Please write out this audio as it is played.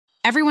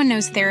Everyone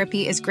knows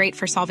therapy is great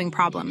for solving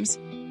problems,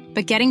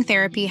 but getting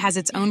therapy has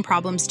its own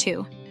problems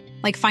too,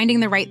 like finding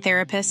the right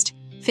therapist,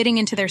 fitting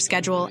into their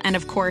schedule, and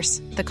of course,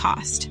 the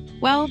cost.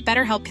 Well,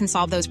 BetterHelp can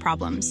solve those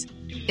problems.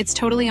 It's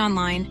totally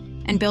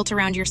online and built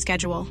around your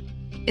schedule.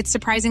 It's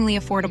surprisingly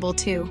affordable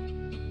too.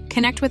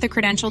 Connect with a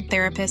credentialed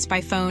therapist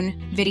by phone,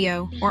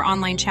 video, or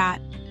online chat,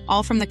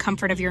 all from the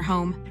comfort of your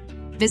home.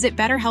 Visit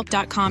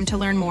BetterHelp.com to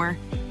learn more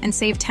and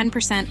save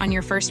 10% on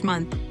your first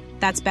month.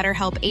 That's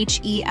BetterHelp,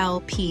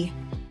 H-E-L-P.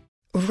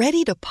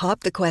 Ready to pop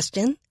the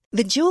question?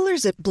 The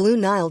jewelers at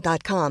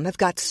BlueNile.com have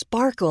got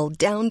sparkle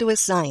down to a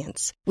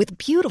science with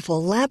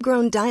beautiful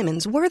lab-grown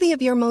diamonds worthy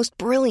of your most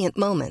brilliant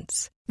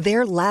moments.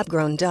 Their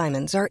lab-grown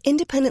diamonds are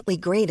independently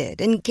graded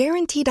and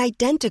guaranteed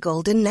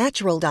identical to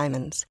natural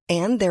diamonds,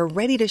 and they're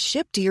ready to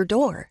ship to your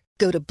door.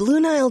 Go to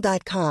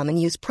BlueNile.com and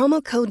use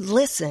promo code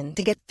LISTEN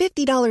to get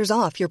 $50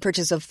 off your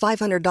purchase of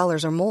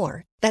 $500 or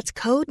more. That's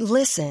code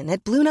LISTEN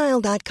at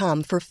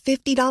BlueNile.com for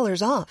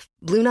 $50 off.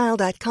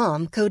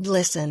 BlueNile.com, code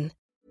LISTEN.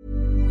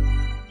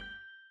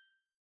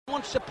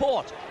 Wants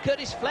support.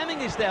 Curtis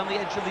Fleming is there on the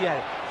edge of the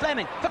area.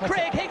 Fleming for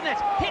Craig Hignett.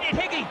 Hit it,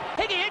 Higgy.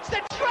 Higgy hits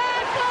the treble!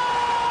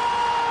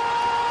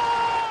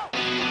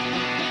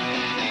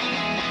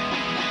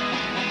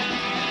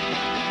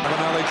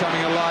 Ravanelli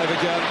coming alive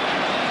again.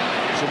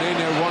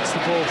 Juninho wants the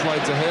ball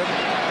played to him.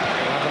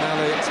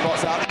 Ravanelli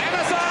spots out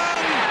Emerson!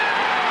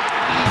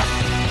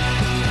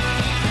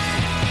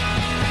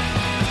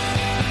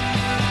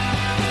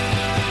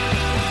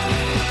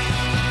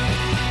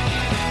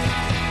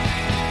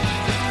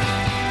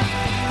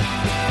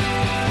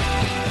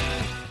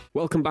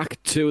 Welcome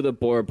back to the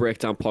Boro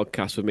Breakdown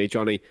podcast with me,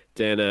 Johnny,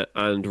 Dana,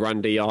 and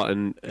Randy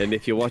Orton. And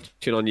if you're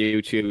watching on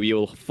YouTube,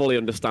 you'll fully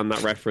understand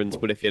that reference.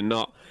 But if you're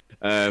not,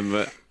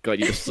 God,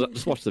 you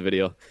just watch the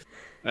video.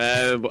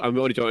 I'm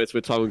only joining us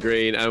with Tom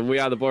Green, and we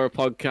are the Boro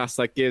podcast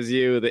that gives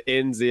you the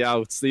ins, the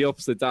outs, the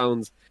ups, the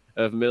downs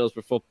of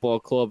Middlesbrough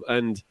Football Club.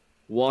 And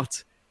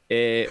what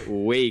a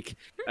week!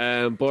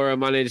 Boro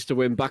managed to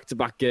win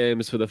back-to-back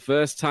games for the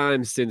first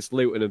time since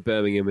Luton and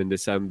Birmingham in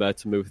December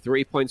to move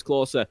 3 points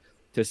closer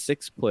to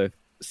sixth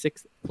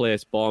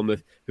place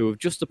Bournemouth, who have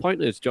just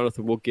appointed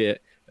Jonathan Woodgate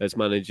as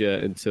manager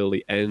until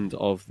the end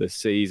of the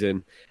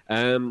season.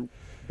 But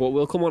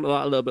we'll come on to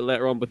that a little bit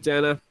later on. But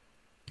Dana,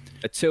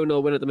 a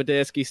 2-0 win at the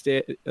Medeski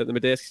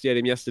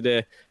Stadium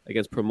yesterday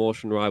against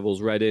promotion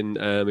rivals Reading.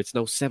 It's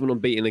now 7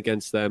 unbeaten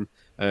against them,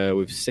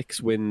 with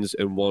 6 wins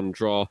and 1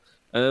 draw.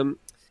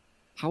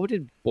 How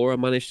did Boro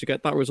manage to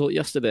get that result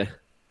yesterday?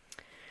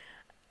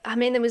 I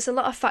mean, there was a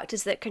lot of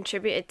factors that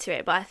contributed to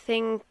it, but I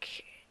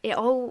think it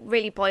all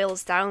really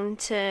boils down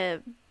to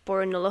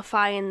Boro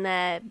nullifying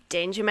their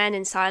danger men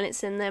and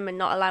silencing them and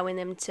not allowing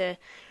them to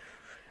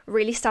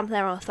really stamp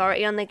their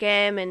authority on the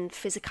game, and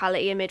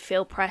physicality and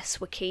midfield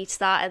press were key to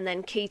that. And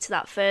then key to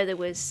that further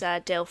was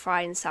Dale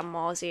Fry and Sam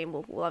Morsey, and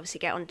we'll obviously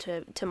get on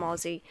to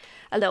Morsey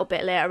a little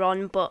bit later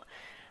on. But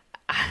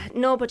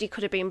nobody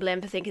could have been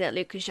blamed for thinking that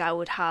Lucas João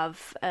would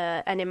have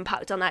an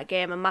impact on that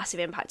game, a massive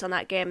impact on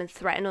that game, and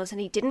threaten us, and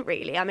he didn't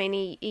really. I mean,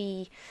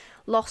 he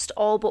lost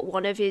all but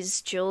one of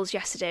his duels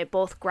yesterday,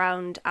 both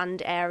ground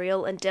and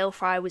aerial, and Dale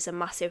Fry was a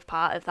massive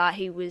part of that.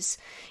 He was,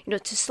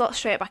 to slot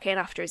straight back in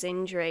after his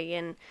injury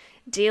and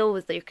deal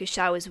with Lucas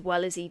João as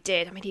well as he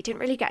did. I mean, he didn't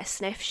really get a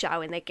sniff,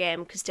 João, in the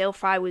game, because Dale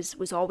Fry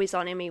was always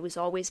on him. He was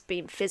always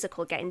being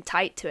physical, getting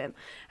tight to him,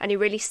 and he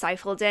really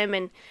stifled him,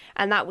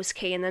 and that was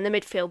key. And then the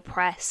midfield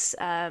press,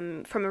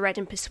 from a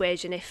Reading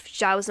persuasion, if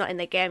João's not in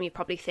the game, you're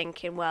probably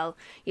thinking, well,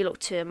 you look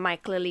to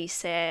Michael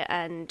Elise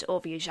and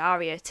Ovie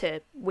Ejaria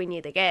to win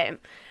you the game.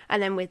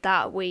 And then with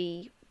that,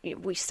 we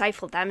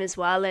stifled them as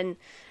well, and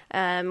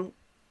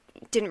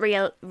didn't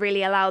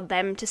really allow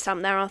them to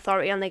stamp their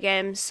authority on the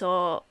game.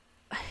 So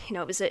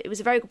it was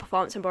a very good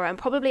performance from Boro, and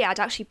probably I'd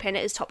actually pin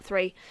it as top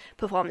 3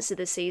 performances of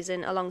the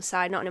season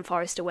alongside Nottingham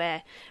Forest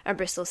away and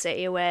Bristol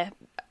City away.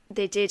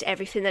 They did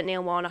everything that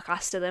Neil Warnock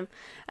asked of them,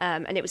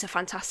 and it was a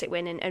fantastic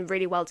win and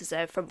really well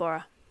deserved from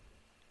Boro.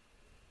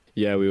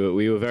 Yeah,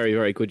 we were very,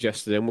 very good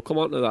yesterday, and we'll come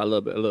on to that a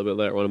little bit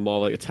later on, and more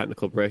like a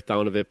technical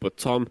breakdown of it. But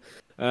Tom,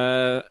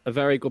 a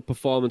very good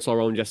performance all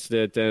around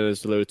yesterday.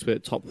 Dana's alluded to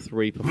it, top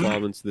 3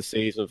 performance of the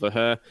season for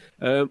her.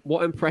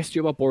 What impressed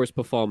you about Boro's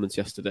performance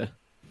yesterday?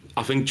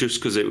 I think just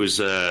because it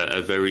was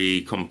a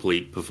very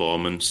complete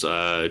performance.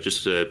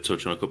 Just to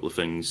touch on a couple of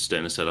things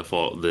Dana said, I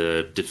thought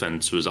the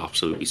defence was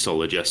absolutely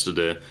solid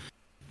yesterday.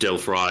 Dale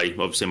Fry,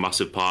 obviously a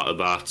massive part of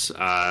that.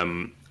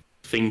 I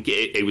think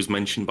it was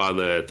mentioned by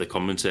the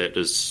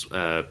commentators,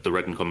 the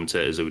Reading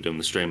commentators who were doing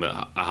the stream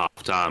at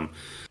half-time,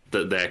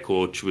 that their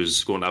coach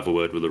was going to have a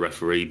word with the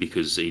referee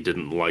because he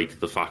didn't like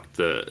the fact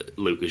that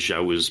Lucas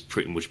João was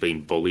pretty much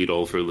being bullied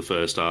all through the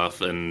first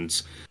half.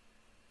 And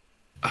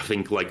I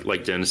think,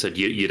 like Dana said,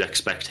 you'd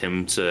expect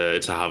him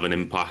to have an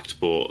impact,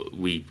 but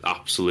we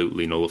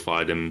absolutely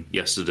nullified him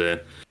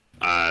yesterday.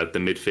 The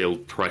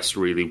midfield pressed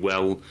really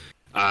well.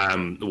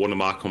 One of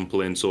my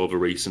complaints over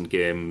recent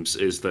games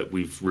is that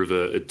we've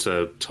reverted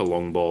to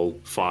long ball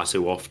far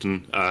too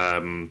often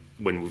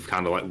when we've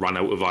kind of run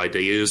out of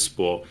ideas.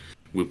 But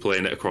we were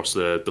playing it across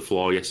the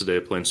floor yesterday,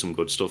 playing some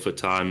good stuff at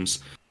times,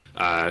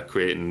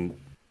 creating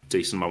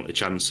decent amount of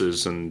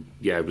chances, and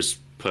yeah, it was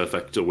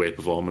perfect away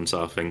performance,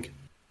 I think.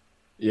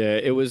 Yeah,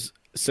 it was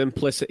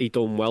simplicity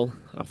done well.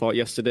 I thought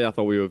yesterday, I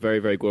thought we were very,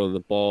 very good on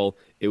the ball.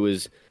 It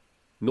was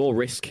no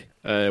risk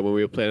when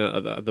we were playing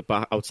at the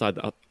back, out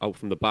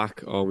from the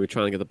back, or we were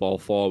trying to get the ball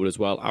forward as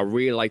well. I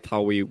really liked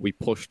how we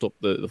pushed up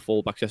the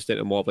fullbacks yesterday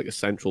to more of like a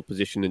central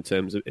position in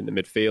terms of in the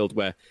midfield,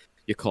 where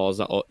you cause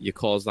that what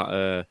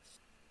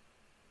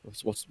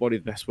is the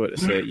best word to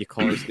say? You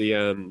cause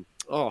the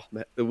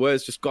the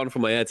word's just gone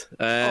from my head.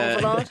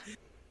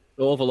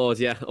 Overload.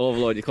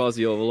 Overload. You cause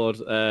the overload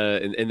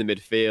in the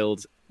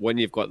midfield. When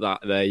you've got that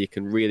there, you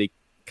can really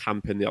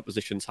camp in the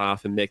opposition's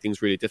half and make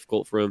things really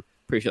difficult for them.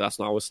 Appreciate that's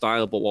not our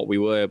style, but what we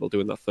were able to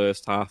do in that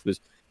first half was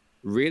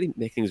really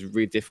make things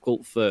really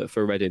difficult for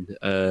Reading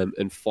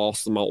and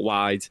force them out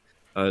wide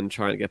and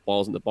trying to get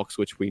balls in the box,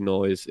 which we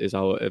know is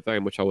very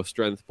much our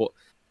strength. But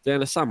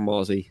then Sam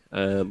Morsy,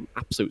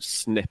 absolute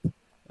snip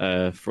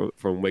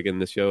from Wigan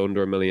this year,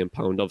 under £1 million.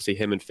 Obviously,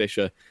 him and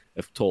Fisher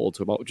have totaled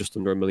to about just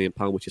under £1 million,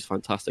 which is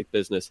fantastic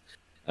business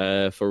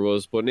for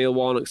us. But Neil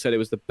Warnock said it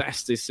was the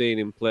best he's seen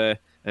him play.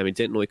 He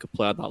didn't know he could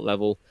play at that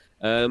level.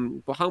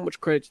 But how much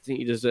credit do you think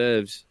he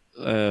deserves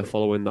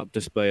following that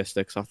display of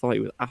sticks? I thought he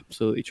was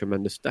absolutely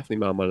tremendous.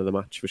 Definitely my man of the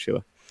match for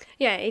sure.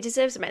 Yeah, he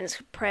deserves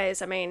immense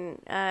praise. I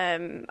mean,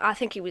 I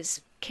think he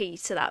was key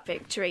to that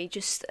victory.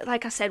 Just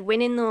like I said,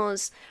 winning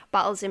those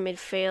battles in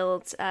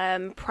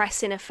midfield,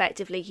 pressing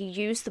effectively. He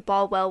used the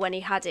ball well when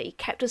he had it. He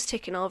kept us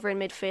ticking over in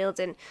midfield,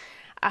 and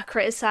I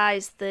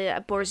criticised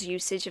the Boro's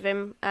usage of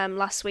him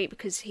last week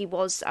because he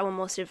was our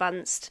most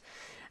advanced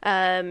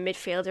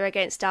midfielder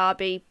against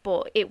Derby,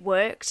 but it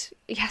worked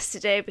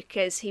yesterday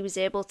because he was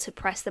able to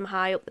press them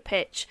high up the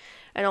pitch,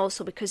 and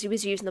also because he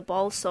was using the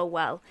ball so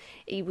well,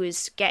 he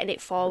was getting it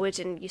forward,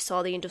 and you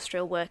saw the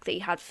industrial work that he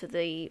had for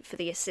the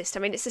assist. I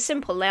mean, it's a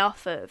simple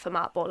layoff for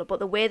Mark Bowler, but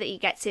the way that he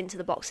gets into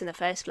the box in the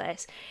first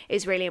place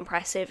is really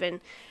impressive.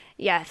 And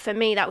yeah, for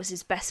me, that was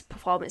his best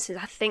performances.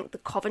 I think the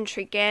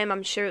Coventry game,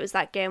 I'm sure it was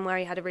that game where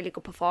he had a really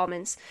good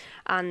performance,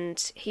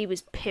 and he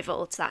was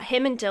pivotal to that.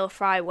 Him and Dale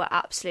Fry were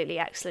absolutely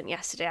excellent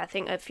yesterday. I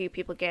think a few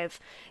people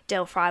gave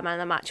Dale Fry man of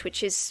the match,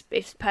 which is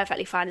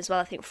perfectly fine as well.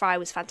 I think Fry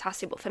was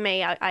fantastic, but for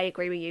me, I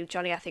agree with you,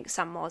 Johnny. I think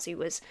Sam Morsy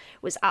was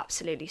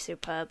absolutely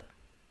superb.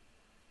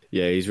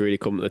 Yeah, he's really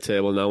come to the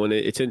table now, and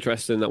it's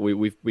interesting that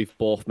we've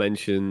both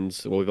mentioned,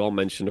 or we've all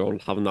mentioned on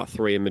having that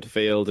three in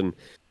midfield, and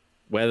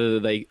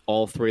whether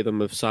all three of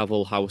them of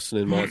Saville, Howson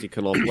and Morsy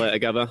can all play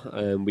together.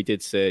 We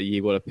did say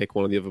you got to pick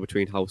one or the other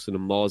between Howson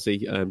and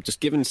Morsy. Just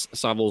given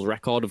Saville's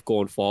record of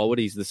going forward,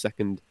 he's the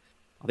second.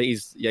 I think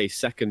he's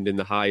second in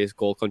the highest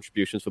goal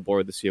contributions for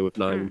Borough this year with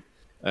 9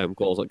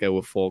 goals. That go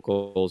with 4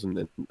 goals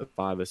and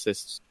 5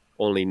 assists.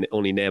 Only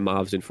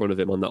Neymar's in front of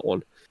him on that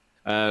one.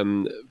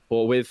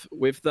 But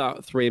with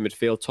that three in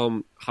midfield,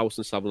 Tom,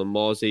 Howson, Saville and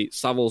Morsy,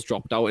 Saville's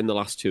dropped out in the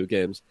last 2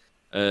 games,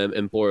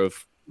 and Borough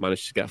have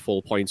managed to get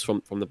full points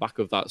from the back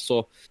of that.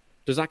 So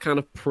does that kind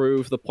of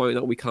prove the point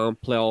that we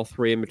can't play all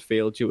three in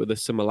midfield due to the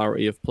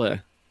similarity of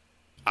play?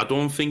 I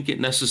don't think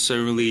it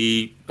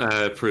necessarily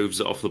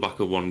proves it off the back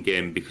of one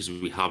game, because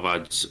we have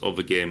had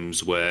other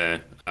games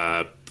where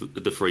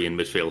the three in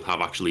midfield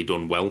have actually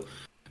done well.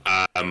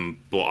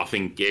 But I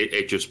think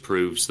it just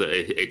proves that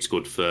it's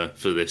good for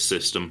this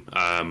system.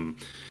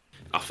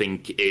 I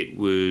think it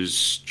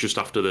was just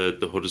after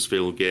the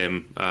Huddersfield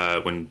game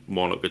when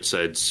Warnock had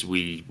said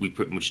we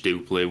pretty much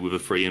do play with a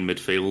three in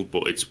midfield,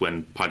 but it's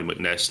when Paddy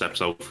McNair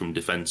steps out from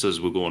defence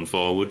as we're going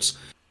forwards.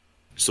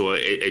 So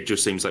it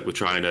just seems like we're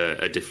trying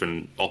a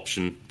different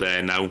option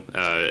there now.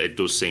 It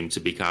does seem to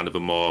be kind of a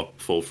more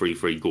full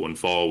 3-3 going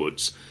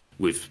forwards,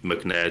 with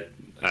McNair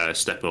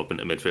stepping up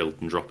into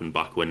midfield and dropping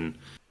back when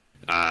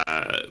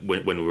we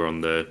were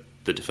on the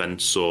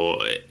defence.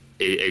 So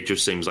it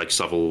just seems like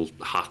Saville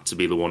had to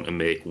be the one to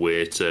make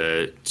way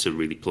to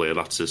really play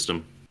that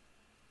system.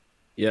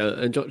 Yeah,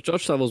 and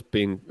Josh Saville's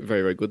been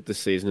very, very good this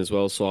season as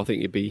well, so I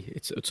think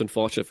it's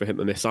unfortunate for him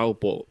to miss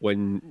out, but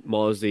when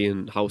Morsy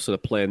and Howson are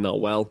playing that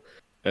well,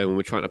 and when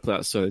we're trying to play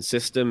that certain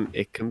system,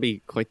 it can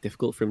be quite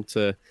difficult for him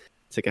to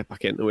get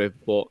back into it.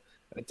 But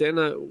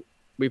Dana,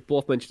 we've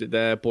both mentioned it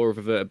there, Borough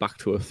reverted back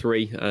to a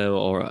 3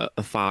 or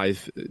a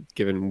 5,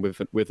 given with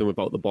and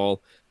without the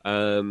ball.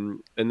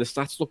 And the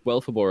stats look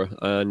well for Borough,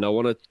 and I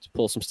want to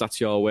pull some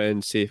stats your way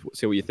and see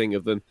what you think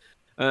of them.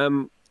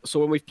 So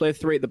when we've played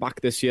 3 at the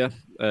back this year,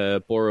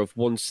 Borough have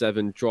won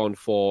 7, drawn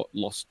 4,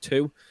 lost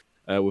 2,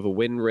 with a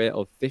win rate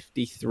of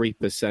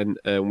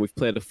 53%. We've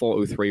played a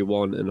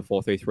 4-2-3-1 and a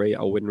 4-3-3.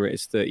 Our win rate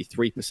is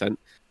 33%.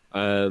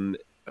 I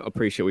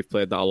appreciate we've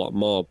played that a lot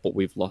more, but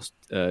we've lost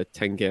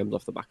 10 games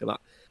off the back of that.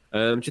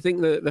 Do you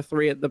think the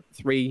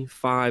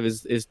 3-5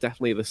 is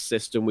definitely the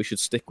system we should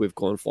stick with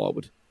going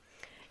forward?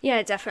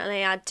 Yeah,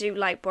 definitely. I do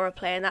like Borough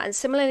playing that. And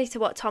similarly to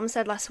what Tom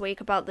said last week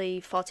about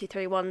the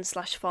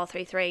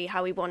 4-2-3-1/4-3-3,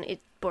 how he wanted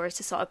Borough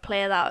to sort of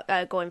play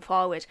that going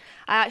forward,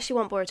 I actually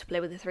want Borough to play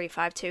with a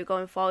 3-5-2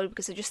 going forward,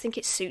 because I just think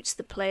it suits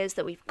the players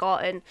that we've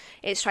got, and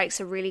it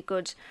strikes a really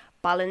good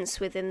balance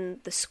within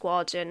the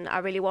squad, and I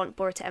really want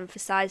Borough to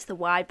emphasise the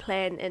wide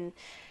play and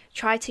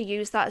try to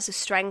use that as a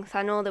strength.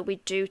 I know that we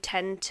do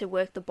tend to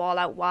work the ball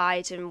out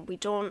wide, and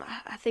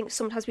I think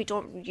sometimes we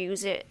don't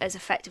use it as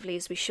effectively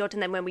as we should,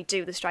 and then when we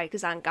do, the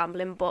strikers aren't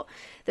gambling. But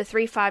the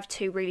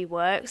 3-5-2 really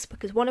works,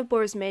 because one of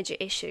Borough's major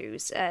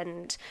issues,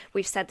 and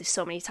we've said this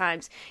so many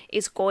times,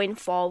 is going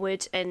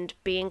forward and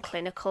being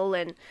clinical.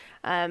 And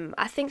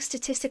I think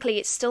statistically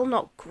it's still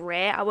not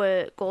great,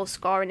 our goal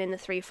scoring in the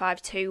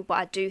 3-5-2, but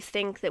I do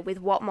think that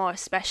with Watmore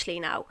especially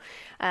now,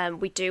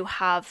 we do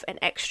have an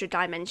extra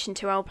dimension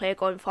to our play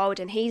going forward,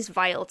 and he's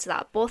vital to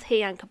that. Both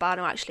he and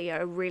Cabano actually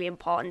are really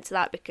important to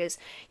that, because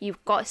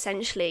you've got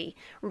essentially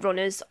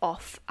runners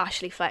off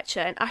Ashley Fletcher,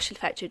 and Ashley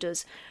Fletcher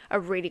does a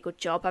really good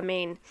job. I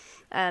mean,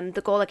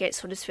 the goal against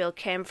Huddersfield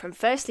came from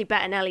firstly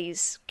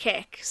Bettinelli's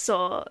kick,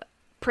 so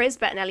praise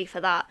Bettinelli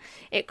for that.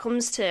 It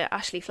comes to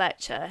Ashley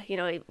Fletcher,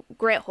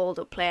 great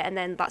hold-up play, and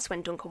then that's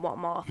when Duncan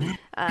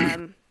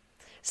Watmore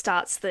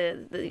starts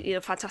the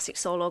fantastic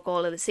solo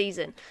goal of the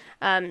season.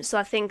 So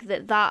I think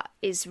that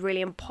is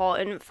really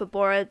important for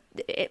Borough,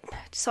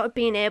 sort of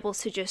being able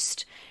to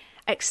just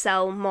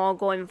excel more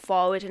going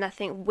forward. And I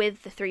think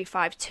with the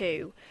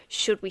 3-5-2,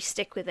 should we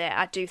stick with it,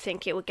 I do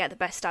think it would get the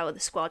best out of the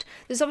squad.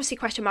 There's obviously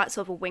question marks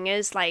over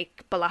wingers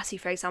like Balassi,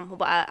 for example,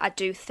 but I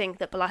do think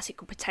that Balassi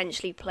could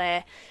potentially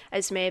play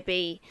as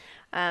maybe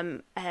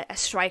a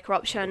striker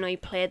option. I know he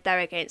played there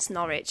against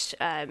Norwich.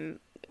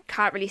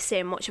 Can't really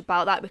say much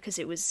about that because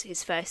it was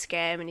his first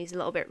game and he's a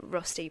little bit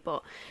rusty,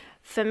 but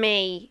for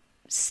me,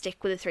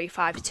 stick with a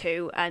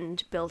 3-5-2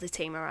 and build a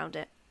team around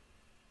it.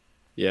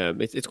 Yeah,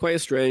 it's quite a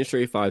strange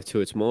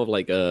 3-5-2. It's more of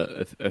like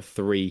a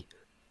 3-2-2-1,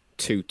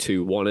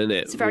 isn't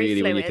it? It's very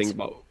really, fluid. when you think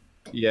about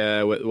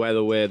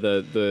where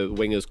the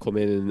wingers come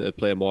in and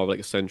play more of like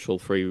a central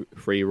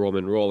free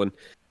roaming role. And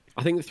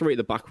I think the three at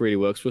the back really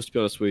works for us, to be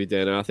honest with you,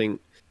 Dana. I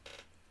think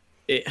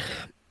it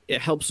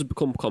helps us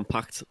become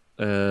compact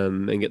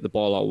and get the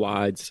ball out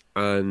wide,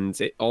 and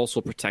it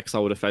also protects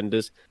our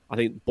defenders. I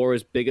think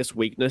Borough's biggest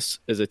weakness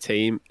as a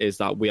team is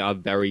that we are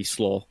very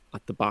slow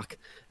at the back.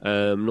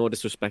 No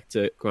disrespect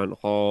to Grant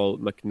Hall,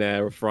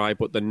 McNair or Fry,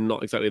 but they're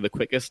not exactly the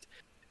quickest,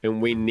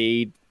 and we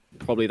need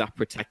probably that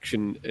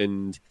protection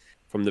and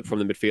from the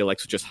midfield, like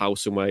such as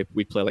House, and where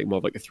we play like more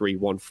of like a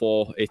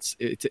 3-1-4.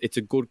 It's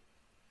a good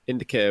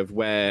indicator of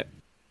where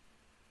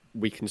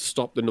we can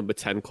stop the number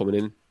 10 coming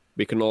in.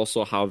 We can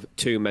also have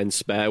two men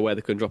spare where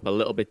they can drop a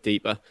little bit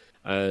deeper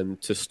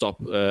to stop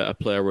a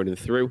player running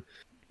through.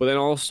 But then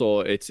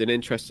also, it's an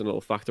interesting little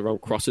fact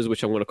around crosses,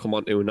 which I'm going to come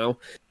on to now.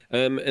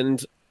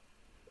 And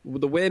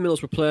the way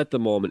Middlesbrough play at the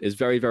moment is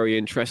very, very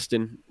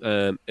interesting.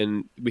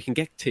 And we can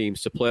get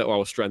teams to play to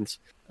our strengths.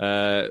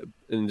 In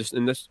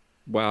this,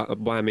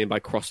 what I mean by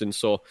crossing.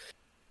 So,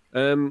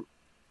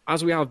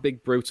 as we have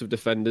big brutes of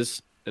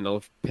defenders and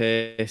our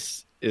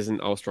pace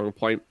isn't our strong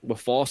point, we're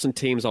forcing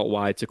teams out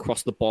wide to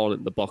cross the ball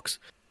into the box.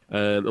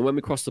 And when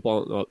we cross the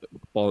ball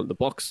into the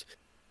box,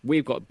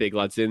 we've got big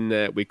lads in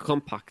there. We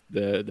compact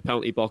the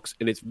penalty box,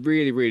 and it's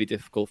really, really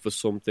difficult for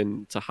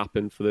something to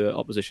happen for the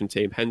opposition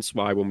team. Hence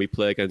why when we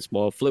play against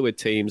more fluid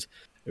teams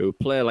who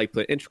play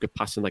intricate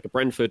passing like a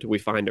Brentford, we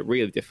find it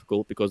really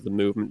difficult because the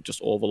movement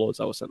just overloads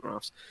our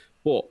centre-halves.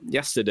 But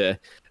yesterday,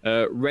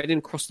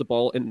 Reading crossed the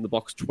ball into the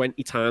box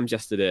 20 times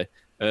yesterday.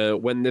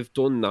 When they've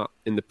done that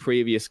in the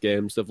previous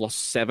games, they've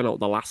lost 7 out of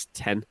the last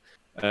 10.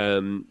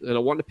 And I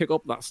want to pick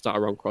up that stat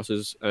around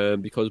crosses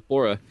because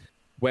Borough,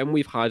 when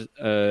we've had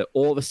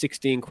over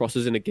 16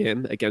 crosses in a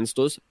game against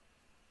us,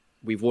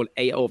 we've won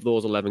 8 out of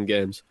those 11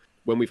 games.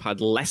 When we've had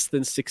less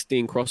than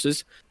 16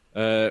 crosses,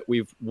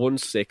 we've won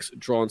 6,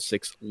 drawn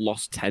 6,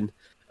 lost 10.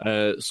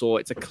 So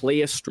it's a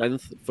clear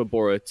strength for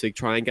Borough to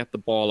try and get the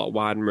ball out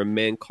wide and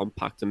remain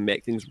compact and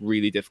make things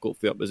really difficult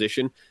for the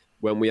opposition.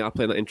 When we are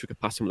playing that intricate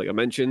passing, like I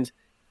mentioned,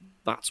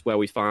 that's where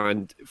we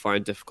find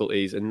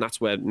difficulties, and that's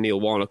where Neil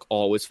Warnock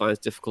always finds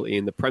difficulty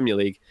in the Premier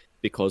League,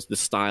 because the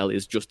style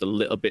is just a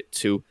little bit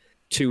too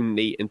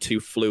neat and too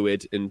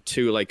fluid and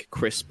too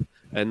crisp,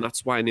 and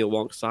that's why Neil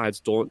Warnock's sides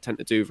don't tend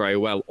to do very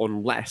well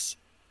unless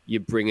you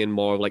bring in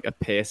more of a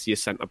pacier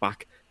centre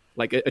back,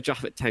 like a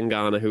Japhet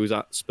Tengana who's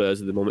at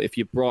Spurs at the moment. If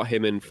you brought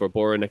him in for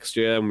Borough next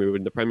year and we were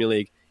in the Premier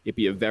League, he'd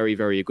be a very,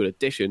 very good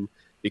addition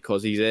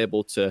because he's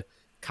able to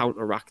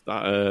counteract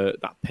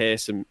that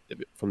pace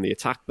from the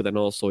attack, but then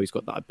also he's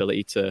got that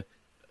ability to,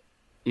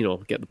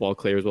 get the ball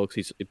clear as well because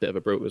he's a bit of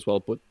a brute as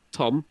well. But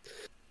Tom,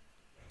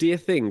 do you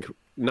think,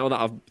 now that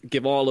I've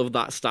give all of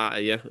that start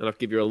at you and I've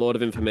give you a load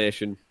of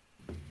information,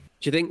 do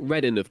you think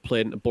Reading have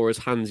played into Borough's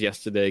hands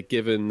yesterday,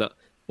 given that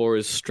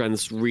Borough's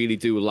strengths really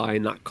do lie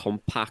in that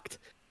compact,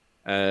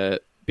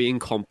 being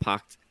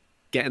compact,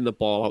 getting the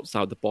ball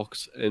outside the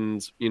box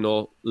and,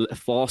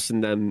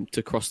 forcing them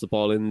to cross the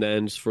ball in there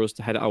and just for us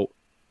to head it out?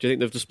 Do you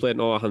think they've just played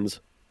in our hands?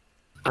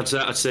 I'd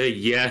say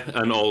yeah,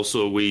 and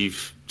also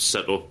we've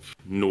set up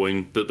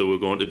knowing that they were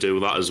going to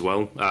do that as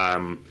well.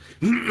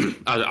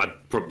 I'd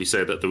probably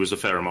say that there was a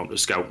fair amount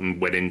of scouting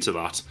went into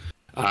that.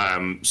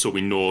 So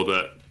we know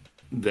that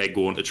they're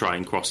going to try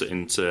and cross it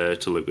into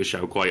Lucas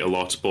Shaw quite a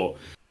lot. But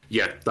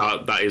yeah,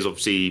 that is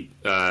obviously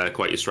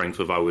quite a strength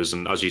of ours.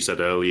 And as you said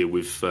earlier,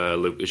 with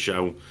Lucas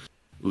Shaw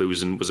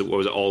losing, was it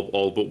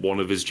all but one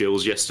of his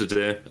drills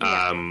yesterday?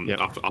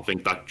 I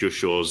think that just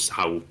shows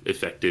how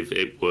effective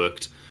it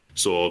worked.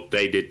 So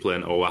they did play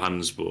into our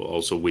hands, but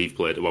also we've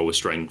played to our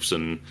strengths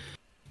and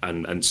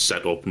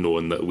set up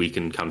knowing that we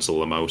can cancel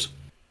them out.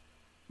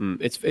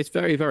 It's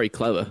very, very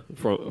clever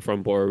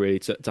from Borough really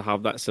to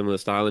have that similar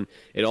style, and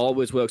it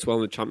always works well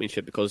in the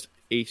Championship because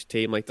each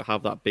team like to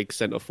have that big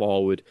centre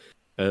forward,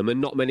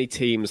 and not many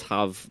teams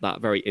have that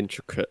very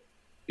intricate,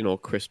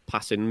 crisp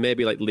passing.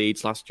 Maybe like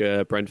Leeds last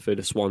year,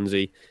 Brentford,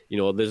 Swansea.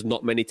 There's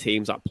not many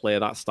teams that play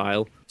that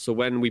style. So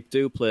when we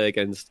do play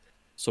against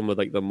some of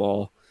like the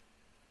more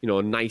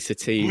nicer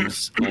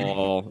teams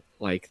or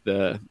like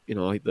the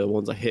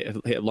ones that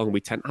hit along,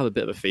 we tend to have a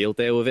bit of a field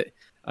day with it.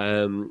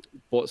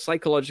 But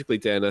psychologically,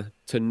 Dana,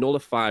 to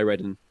nullify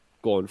Reading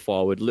going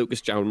forward,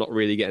 Lucas Jown not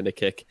really getting a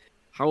kick,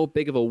 how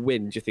big of a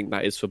win do you think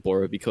that is for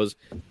Borough? Because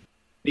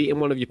beating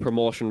one of your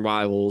promotion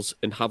rivals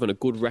and having a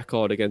good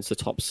record against the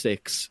top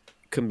six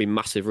can be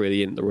massive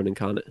really in the running,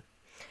 can't it?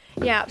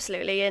 Yeah,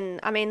 absolutely. And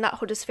I mean, that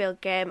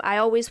Huddersfield game, I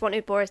always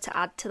wanted Borough to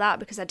add to that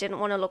because I didn't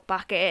want to look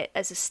back at it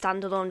as a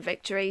standalone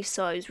victory.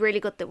 So it was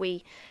really good that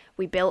we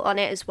built on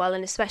it as well,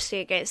 and especially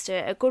against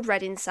a good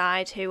Reading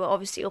side who are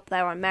obviously up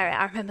there on merit.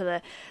 I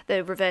remember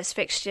the reverse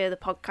fixture, the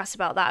podcast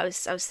about that.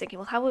 I was thinking,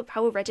 well,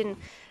 how are Reading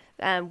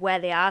where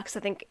they are? Because I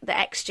think the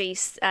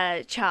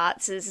XG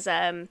charts, as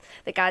the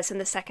guys in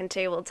the second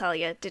tier will tell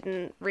you,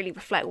 didn't really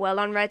reflect well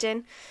on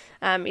Reading.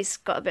 He's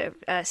got a bit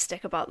of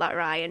stick about that,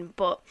 Ryan,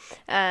 but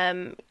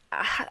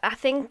I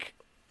think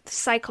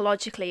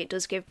psychologically it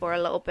does give Borough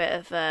a little bit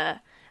of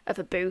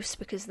a boost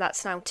because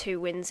that's now 2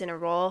 wins in a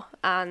row,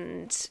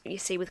 and you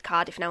see with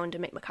Cardiff now under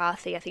Mick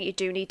McCarthy, I think you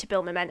do need to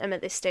build momentum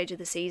at this stage of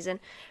the season,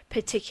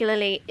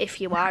 particularly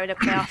if you are in a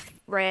playoff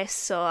race.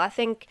 So I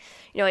think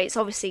it's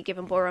obviously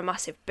given Borough a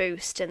massive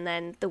boost, and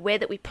then the way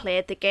that we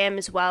played the game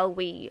as well,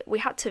 we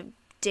had to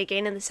dig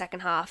in the second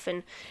half, and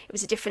it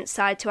was a different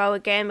side to our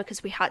game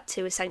because we had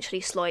to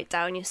essentially slow it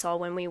down. You saw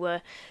when we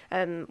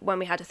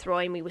had a throw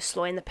in, we were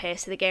slowing the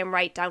pace of the game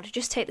right down to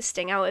just take the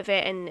sting out of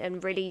it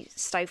and really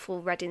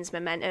stifle Reading's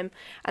momentum,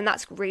 and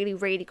that's really,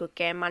 really good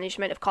game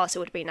management. Of course it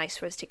would have been nice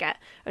for us to get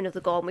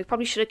another goal, and we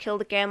probably should have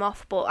killed the game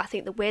off, but I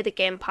think the way the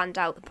game panned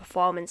out, the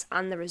performance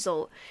and the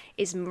result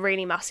is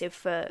really massive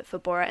for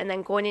Borough, and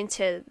then going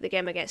into the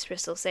game against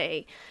Bristol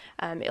City,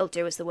 it'll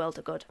do us the world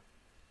of good.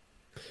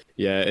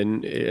 Yeah,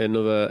 and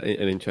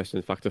an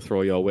interesting fact to throw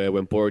your way,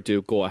 when Borough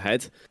do go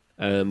ahead,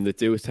 they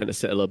do tend to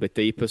sit a little bit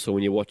deeper. So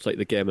when you watch like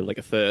the game in like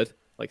a third,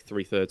 like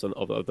 3/3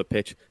 of the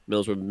pitch,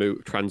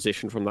 Middlesbrough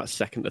transition from that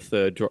second to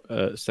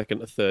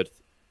third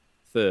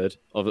third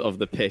of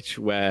the pitch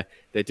where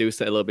they do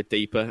sit a little bit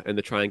deeper and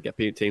they try and get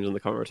teams on the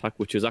counter attack,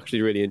 which is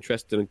actually really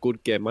interesting and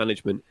good game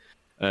management.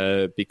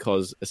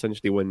 Because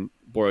essentially when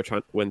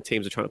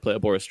teams are trying to play to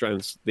Borough's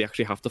strengths, they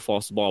actually have to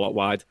force the ball out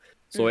wide.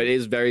 So it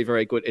is very,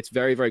 very good. It's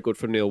very, very good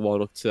for Neil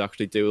Warnock to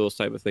actually do those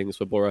type of things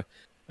for Borough.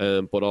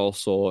 But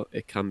also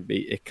it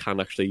can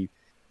actually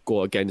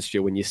go against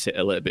you when you sit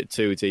a little bit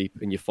too deep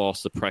and you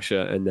force the pressure,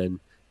 and then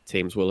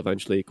teams will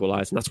eventually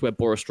equalise. And that's where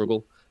Borough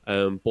struggle.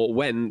 But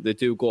when they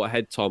do go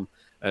ahead, Tom,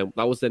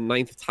 that was the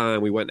 9th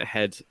time we went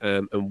ahead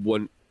and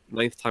won.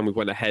 9th time we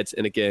went ahead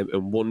in a game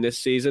and won this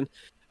season.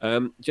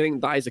 Do you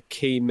think that is a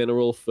key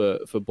mineral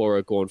for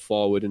Borough going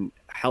forward and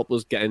helping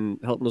us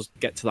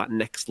get to that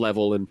next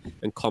level and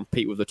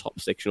compete with the top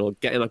six?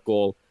 Getting that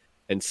goal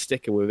and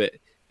sticking with it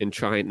and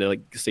trying to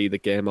see the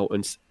game out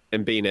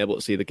and being able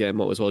to see the game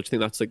out as well. Do you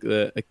think that's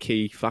a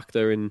key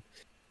factor in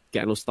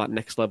getting us to that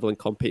next level and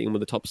competing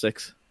with the top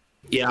six?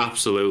 Yeah,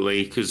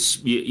 absolutely.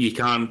 Because you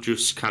can't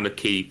just kind of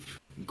keep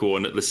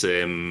going at the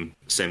same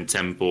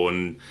tempo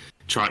and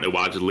trying to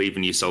add,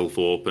 leaving yourself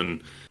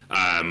open.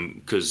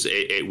 Because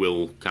it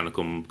will kind of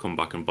come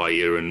back and bite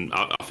you, and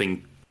I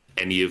think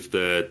any of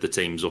the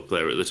teams up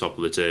there at the top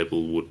of the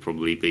table would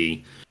probably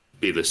be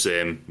the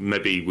same,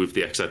 maybe with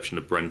the exception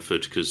of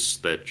Brentford, because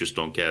they just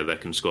don't care, they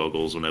can score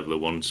goals whenever they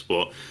want.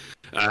 But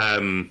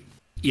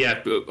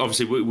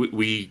obviously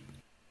we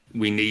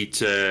need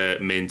to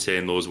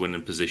maintain those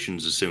winning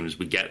positions as soon as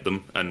we get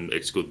them, and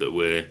it's good that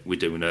we're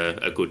doing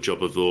a good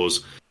job of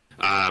those.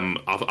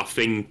 I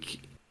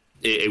think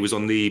it was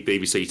on the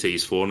BBC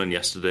T's phone, and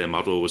yesterday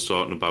Maddo was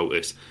talking about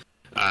it.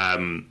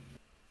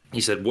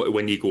 He said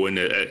when you go in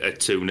at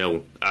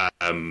 2-0,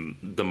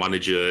 the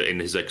manager, in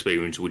his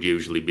experience, would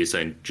usually be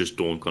saying, just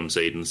don't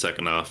concede in the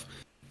second half,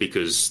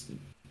 because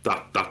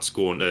that's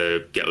going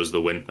to get us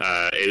the win.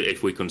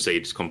 If we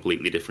concede, it's a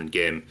completely different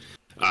game.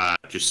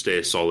 Just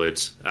stay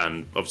solid,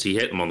 and obviously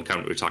hit them on the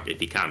counter-attack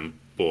if you can,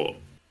 but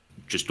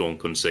just don't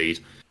concede.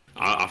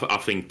 I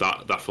think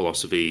that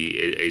philosophy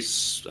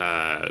is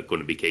going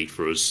to be key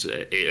for us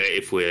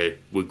if we're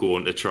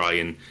going to try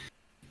and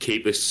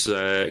keep this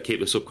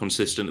up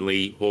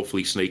consistently.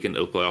 Hopefully, sneak into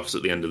the playoffs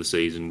at the end of the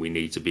season. We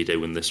need to be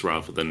doing this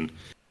rather than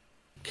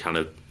kind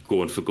of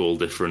going for goal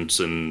difference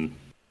and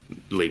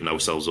leaving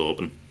ourselves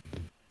open.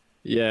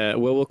 Yeah,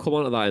 well, we'll come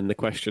on to that in the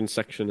question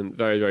section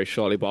very, very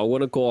shortly. But I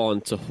want to go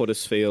on to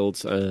Huddersfield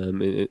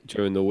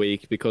during the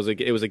week, because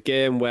it was a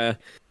game where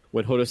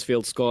when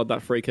Huddersfield scored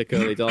that free kick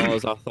early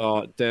doors, I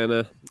thought,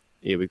 Dana,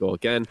 here we go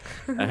again.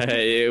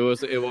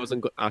 It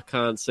wasn't. I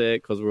can't say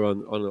it because we're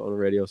on a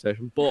radio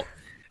station, but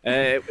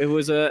it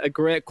was a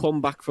great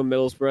comeback from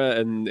Middlesbrough,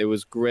 and it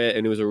was great,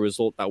 and it was a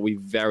result that we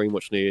very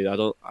much needed.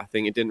 I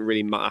think it didn't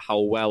really matter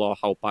how well or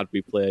how bad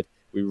we played.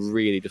 We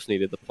really just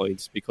needed the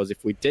points, because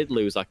if we did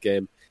lose that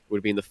game, it would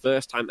have been the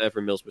first time ever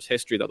in Middlesbrough's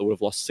history that they would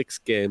have lost 6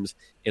 games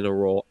in a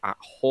row at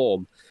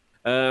home.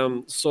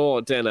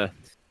 So, Dana,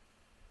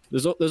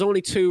 there's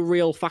only 2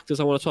 real factors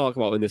I want to talk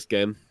about in this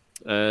game.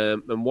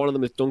 And one of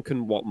them is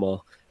Duncan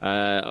Watmore.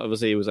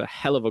 Obviously, it was a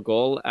hell of a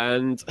goal,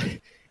 and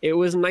it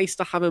was nice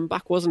to have him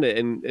back, wasn't it?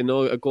 And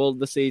a goal of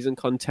the season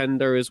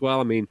contender as well.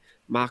 I mean,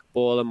 Mark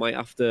Bowler might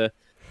have to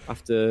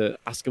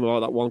ask him about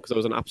that one, because I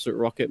was an absolute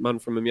rocket man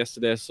from him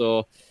yesterday.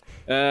 So,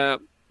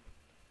 Duncan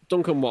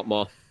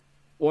Watmore,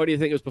 what do you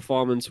think of his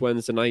performance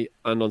Wednesday night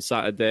and on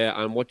Saturday,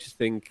 and what do you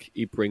think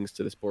he brings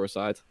to this Borough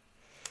side?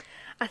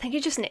 I think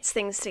he just knits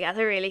things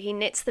together, really. He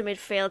knits the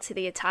midfield to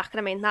the attack. And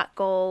I mean, that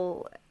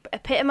goal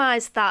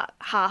epitomised that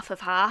half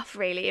of half,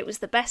 really. It was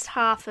the best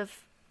half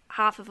of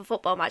a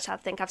football match I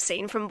think I've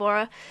seen from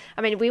Borough.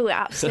 I mean, we were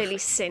absolutely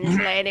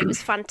scintillating. It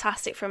was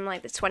fantastic from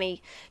like the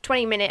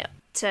 20 minute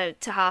to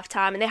half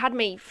time, and they had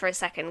me for a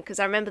second, because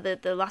I remember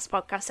the last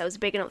podcast I was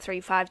bigging up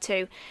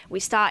 3-5-2. We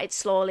started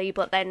slowly,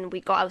 but then we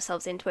got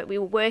ourselves into it. We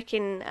were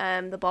working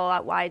the ball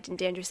out wide in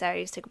dangerous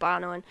areas to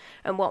Cabano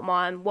and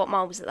Watmore, and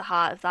Watmore was at the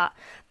heart of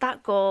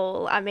that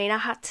goal. I mean, I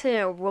had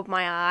to rub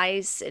my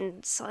eyes,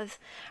 and sort of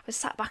I was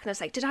sat back and I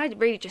was like, did I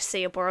really just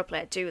see a Borough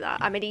player do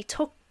that? I mean, he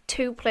took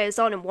 2 players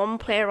on and 1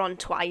 player on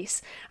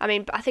twice. I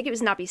mean, I think it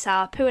was Naby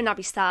Sarr, poor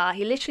Naby Sarr.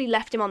 He literally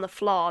left him on the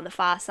floor on the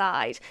far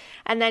side,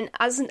 and then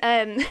as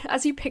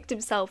he picked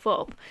himself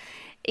up,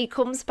 he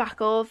comes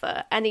back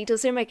over and he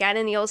does him again,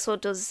 and he also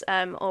does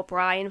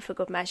O'Brien for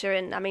good measure.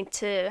 And I mean,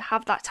 to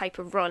have that type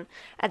of run,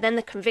 and then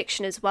the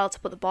conviction as well to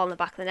put the ball in the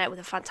back of the net with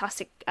a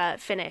fantastic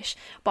finish,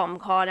 bottom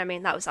corner, I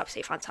mean, that was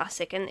absolutely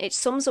fantastic. And it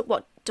sums up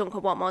what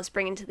Duncan Watmore's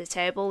bringing to the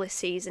table this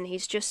season.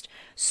 He's just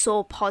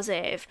so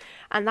positive,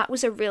 and that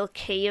was a real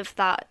key of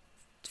that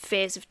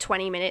phase of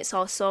 20 minutes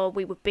or so.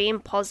 We were being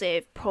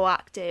positive,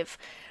 proactive,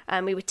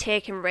 and we were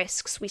taking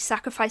risks. We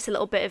sacrificed a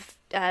little bit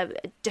of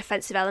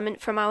defensive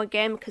element from our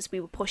game, because we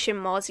were pushing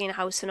Morsey and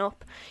Howson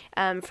up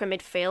from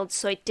midfield,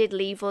 so it did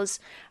leave us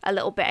a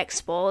little bit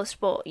exposed,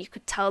 but you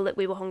could tell that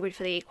we were hungry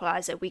for the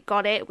equaliser. We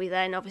got it. We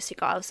then obviously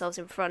got ourselves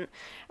in front,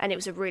 and it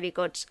was a really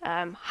good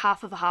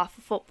half of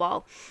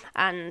football.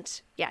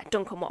 And yeah,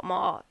 Duncan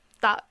Watmore,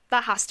 that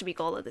has to be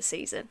goal of the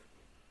season.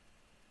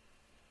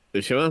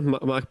 You sure?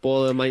 Mark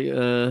Bowler might...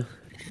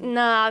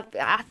 Nah,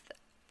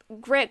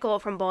 great goal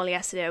from Bowler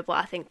yesterday, but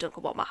I think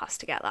Duncan Watmore has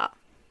to get that.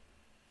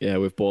 Yeah,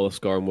 with Bowler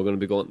scoring, we're going to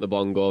be going to the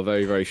Bongo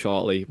very, very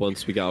shortly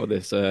once we get out of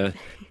this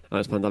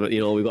pandemic.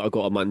 You know, we've got to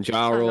go to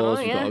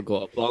Manjaro's, we've got to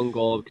go to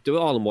Bongo. We could do it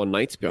all in one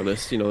night, to be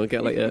honest. You know,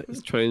 get like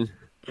try and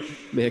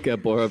make a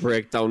Borough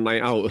breakdown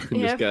night out.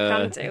 And yeah,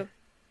 can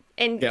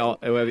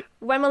do.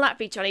 When will that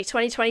be, Johnny?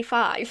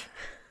 2025?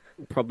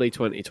 Probably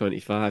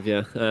 2025,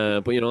 yeah.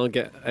 But you know,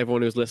 get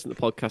everyone who's listening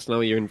to the podcast now.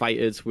 You're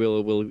invited.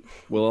 We'll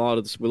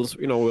order.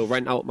 We'll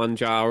rent out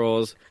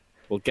Manjaro's.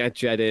 We'll get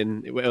Jed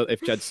in.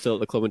 If Jed's still at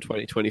the club in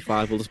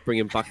 2025, we'll just bring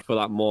him back for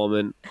that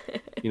moment.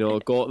 You know,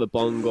 go to the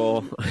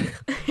Bongo.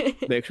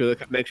 make sure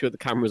the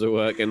cameras are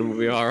working, and we'll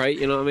be all right.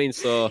 You know what I mean?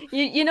 So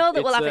you know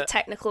that we'll have a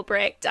technical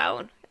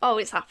breakdown.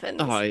 Always happens.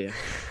 Oh yeah.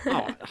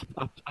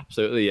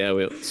 Absolutely.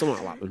 Yeah.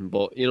 Something will happen,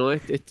 but you know,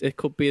 it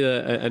could be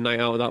a night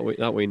out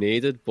that we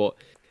needed, but.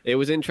 It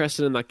was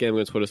interesting in that game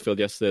against Huddersfield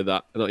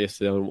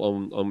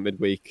on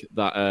midweek,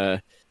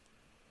 that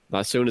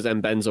as soon as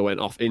Mbenza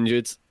went off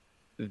injured,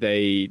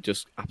 they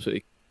just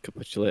absolutely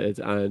capitulated,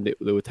 and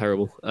they were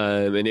terrible.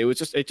 And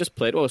it just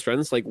played all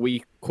strengths. Like,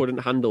 we couldn't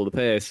handle the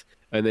pace,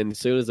 and then as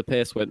soon as the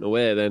pace went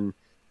away, then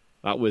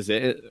that was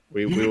it.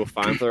 We were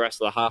fine for the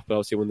rest of the half, but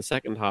obviously when the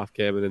second half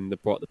came and then they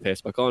brought the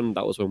pace back on,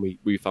 that was when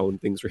we found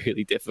things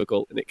really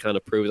difficult, and it kind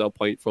of proves our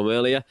point from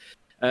earlier.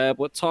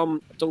 But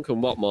Tom, Duncan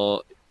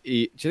Watmore, do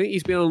you think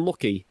he's been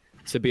unlucky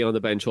to be on the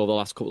bench over the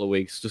last couple of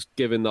weeks, just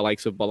given the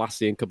likes of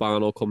Balassi and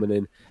Cabano coming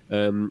in,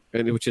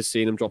 and which has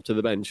seen him drop to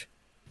the bench?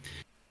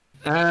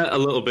 A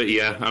little bit,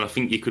 yeah, and I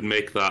think you could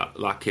make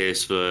that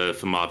case for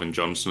Marvin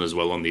Johnson as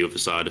well on the other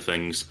side of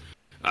things.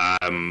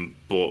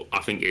 But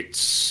I think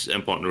it's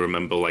important to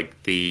remember,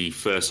 like, the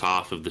first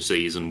half of the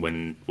season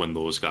when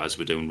those guys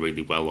were doing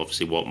really well.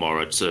 Obviously, Watmore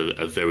had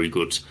a very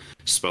good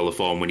spell of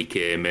form when he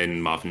came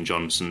in. Marvin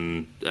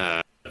Johnson,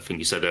 I think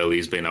you said earlier,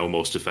 has been our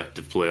most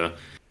effective player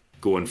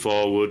going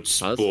forwards,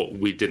 but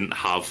we didn't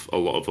have a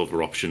lot of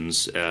other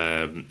options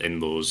in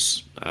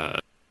those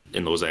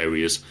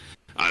areas.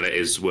 And it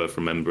is worth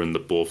remembering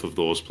that both of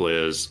those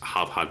players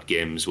have had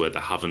games where they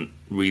haven't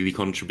really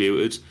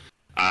contributed,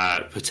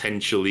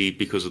 potentially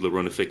because of the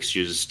run of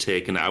fixtures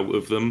taken out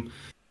of them,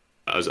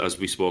 as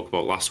we spoke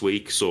about last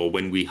week. So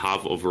when we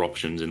have other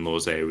options in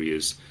those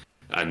areas,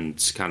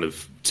 and kind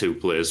of 2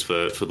 players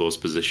for those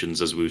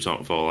positions, as we were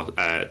talking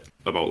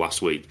about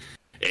last week.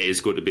 It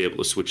is good to be able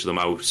to switch them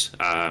out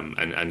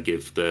and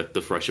give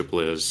the fresher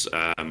players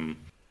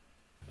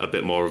a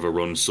bit more of a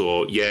run.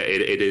 So yeah,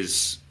 it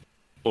is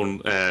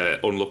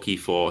unlucky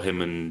for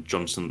him and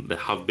Johnson. They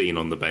have been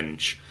on the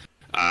bench,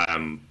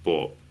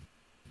 but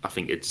I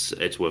think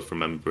it's worth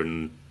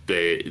remembering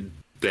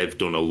they've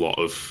done a lot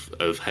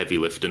of heavy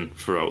lifting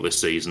throughout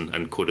this season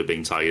and could have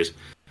been tired.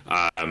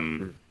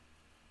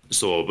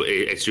 So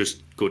it's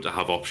just good to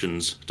have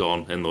options,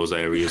 Dawn, in those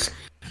areas.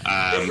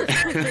 I'm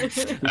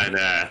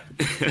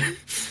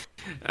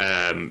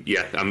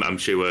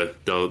sure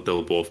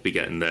they'll both be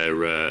getting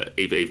their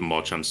even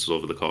more chances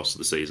over the course of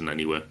the season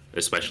anyway,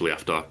 especially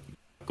after that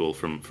goal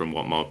from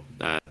Watmore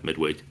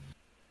midweek.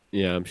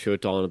 Yeah, I'm sure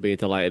Dawn will be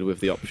delighted with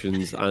the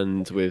options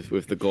and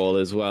with the goal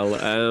as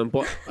well.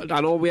 But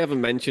I know we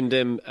haven't mentioned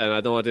him, and I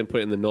know I didn't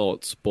put it in the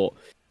notes, but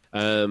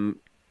Neeskens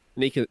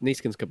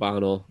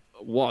Cabano,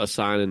 what a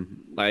signing.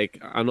 Like,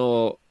 I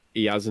know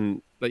he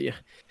hasn't... Like, yeah,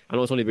 I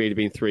know it's only really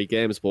been 3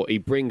 games, but he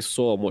brings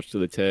so much to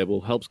the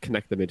table, helps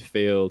connect the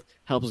midfield,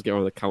 helps us get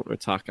on the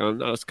counter-attack,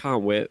 and I just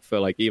can't wait for,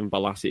 like, even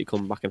Balassi to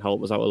come back and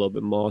help us out a little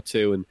bit more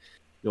too, and,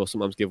 you know,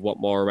 sometimes give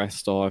Watmore a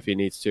rest or if he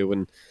needs to,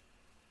 and,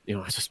 you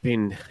know, it's just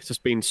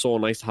been so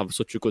nice to have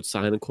such a good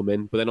signing come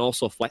in. But then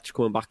also Fletch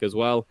coming back as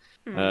well.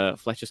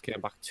 Fletch just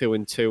came back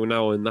 2-2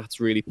 now, and that's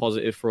really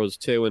positive for us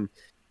too, and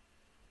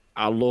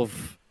I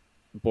love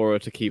Borough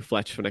to keep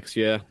Fletch for next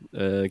year,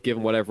 give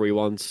him whatever he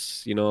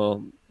wants, you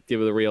know, give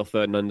him the Rio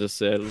Ferdinandez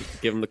sale,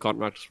 give him the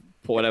contract,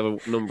 put whatever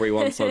number he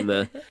wants on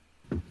there,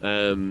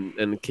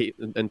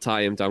 and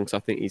tie him down, because I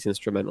think he's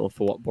instrumental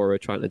for what Borough are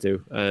trying to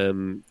do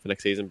for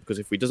next season. Because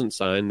if we doesn't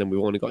sign, then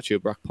we've only got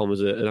Chuba Akpom as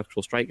an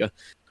actual striker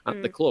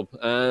at the club.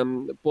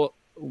 But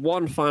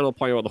one final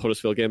point about the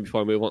Huddersfield game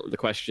before I move on to the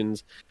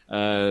questions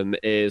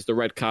is the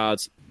red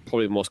cards,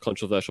 probably the most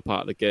controversial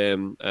part of the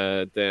game.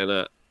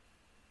 Then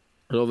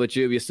another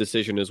dubious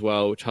decision as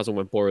well, which hasn't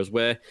went Borough's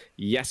way.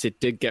 Yes, it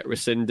did get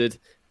rescinded,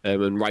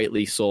 and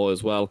rightly so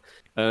as well.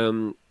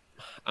 And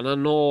I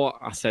know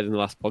I said in the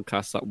last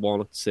podcast that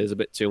Warnock says a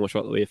bit too much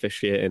about the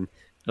officiating,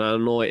 and I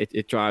know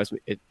it drives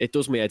me, it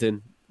does me head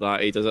in, that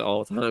he does it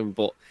all the time,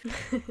 but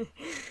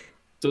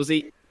does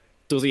he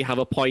have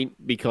a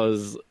point?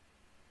 Because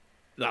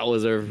that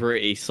was a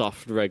pretty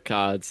soft red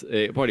card.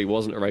 It probably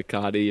wasn't a red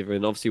card either,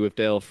 and obviously with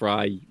Dale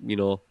Fry, you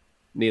know,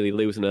 nearly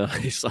losing a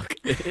eye socket,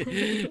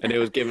 and it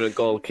was given a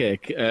goal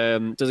kick.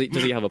 Does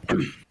he have a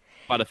point?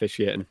 Bad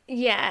officiating.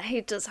 Yeah,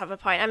 he does have a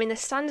point. I mean, the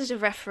standard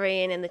of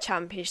refereeing in the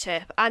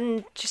Championship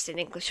and just in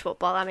English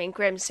football, I mean,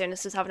 Graham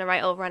Souness was having a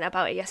right old rant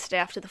about it yesterday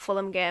after the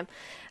Fulham game.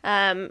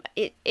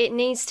 It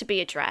needs to be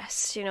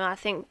addressed. You know, I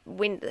think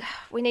we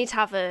need to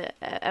have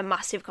a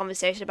massive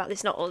conversation about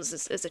this, not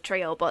us as a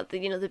trio, but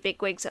the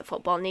bigwigs at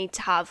football need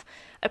to have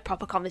a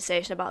proper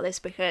conversation about this,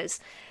 because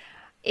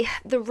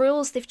the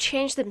rules, they've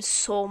changed them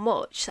so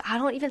much that I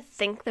don't even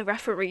think the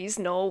referees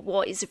know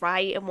what is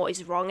right and what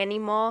is wrong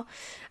anymore.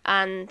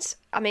 And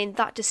I mean,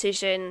 that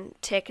decision,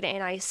 taking it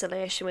in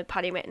isolation with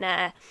Paddy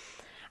McNair,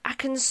 I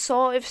can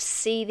sort of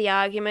see the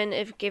argument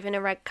of giving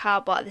a red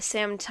card, but at the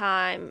same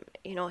time,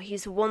 you know,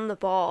 he's won the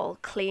ball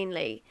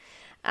cleanly,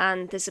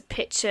 and there's a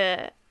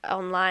picture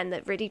online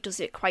that really does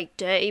it quite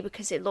dirty,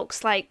 because it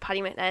looks like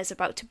Paddy McNair's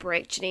about to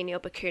break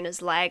Juninho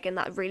Bacuna's leg, and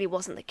that really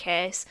wasn't the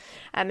case.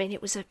 I mean,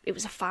 it was a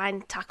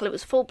fine tackle. It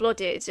was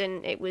full-blooded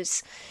and it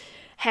was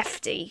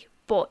hefty,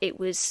 but it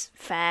was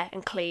fair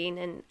and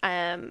clean.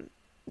 And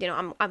you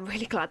know, I'm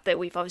really glad that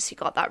we've obviously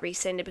got that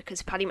rescinded,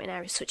 because Paddy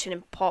McNair is such an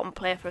important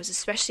player for us,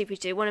 especially if we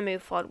do want to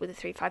move forward with a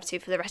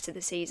 3-5-2 for the rest of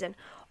the season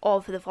or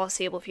for the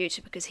foreseeable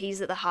future, because he's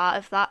at the heart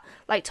of that.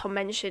 Like Tom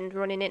mentioned,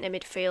 running into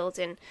midfield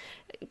and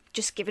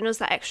just giving us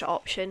that extra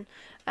option.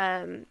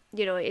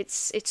 You know,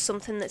 it's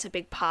something that's a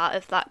big part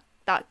of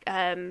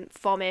that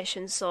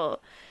formation. So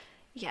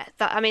yeah,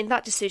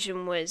 that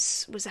decision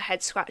was a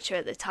head scratcher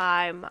at the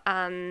time,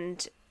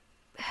 and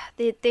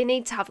they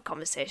need to have a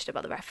conversation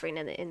about the refereeing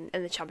in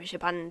the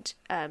Championship and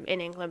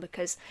in England,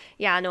 because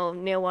I know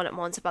Neil Warnock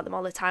moans about them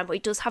all the time, but he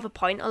does have a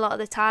point a lot of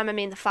the time. I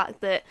mean, the fact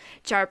that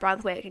Jared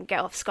Branthwaite can get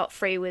off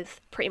scot-free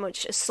with pretty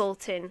much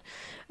assaulting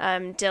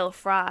Dale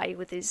Fry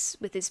with his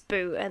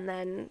boot, and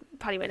then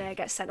Paddy McNair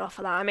gets sent off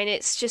for that. I mean,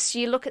 it's just,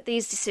 you look at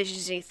these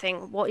decisions and you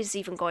think, what is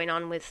even going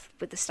on with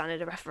the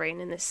standard of refereeing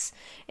in this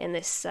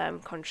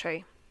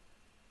country?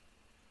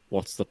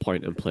 What's the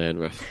point in playing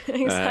ref?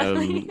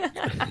 Exactly.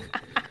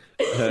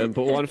 But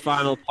one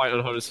final point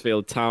on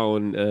Huddersfield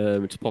Town,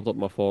 to pop up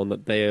my phone,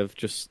 that they have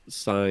just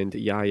signed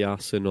Yaya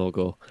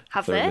Sanogo.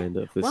 Have they? The end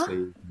of the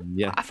season.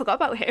 Yeah. I forgot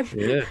about him.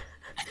 Yeah.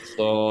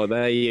 So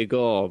there you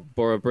go.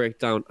 Borough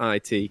Breakdown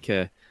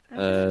ITK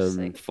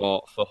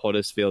for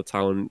Huddersfield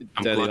Town.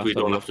 I'm glad we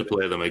don't have to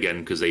play them again,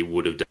 because they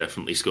would have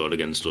definitely scored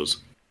against us.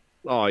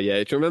 Oh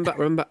yeah. Do you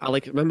remember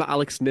Alex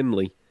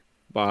Nimley,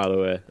 by the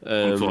way?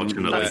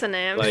 Unfortunately. That's a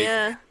name,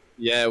 yeah.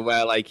 Yeah,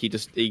 where he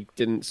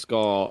didn't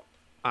score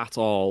at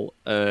all,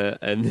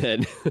 and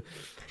then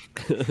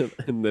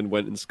and then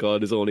went and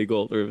scored his only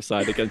goal to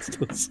Riverside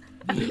against us.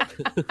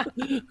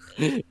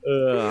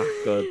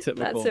 Oh, God,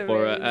 typical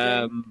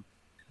Borough.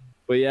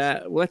 But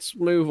yeah, let's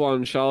move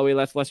on, shall we?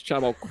 Let's chat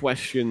about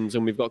questions,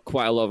 and we've got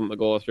quite a lot of them to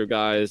go through,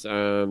 guys.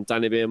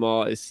 Danny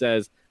Beermore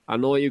says, I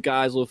know you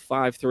guys love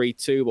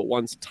 5-3-2, but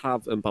once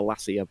Tav and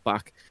Balassi are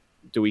back,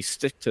 do we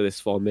stick to this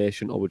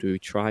formation or do we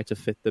try to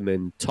fit them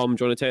in? Tom,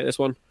 do you want to take this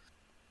one?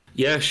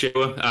 Yeah,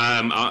 sure.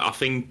 I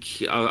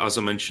think, as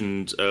I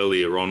mentioned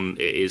earlier on,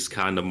 it is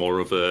kind of more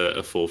of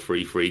a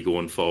 4-3-3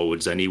 going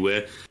forwards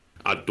anyway.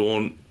 I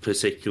don't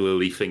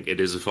particularly think it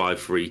is a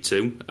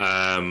 5-3-2.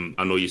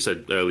 I know you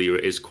said earlier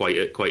it is quite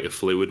a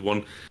fluid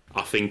one.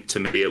 I think to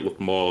me it looked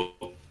more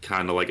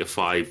kind of like a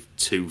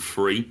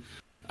 5-2-3.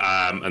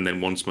 And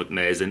then once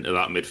McNair's into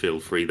that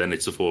midfield three, then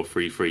it's a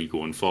 4-3-3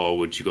 going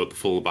forward. You've got the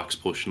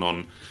fullbacks pushing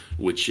on,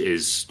 which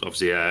is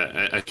obviously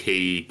a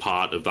key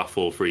part of that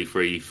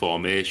 4-3-3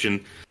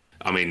 formation.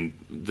 I mean,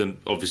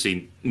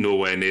 obviously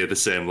nowhere near the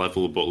same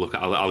level, but look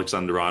at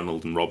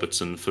Alexander-Arnold and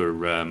Robertson for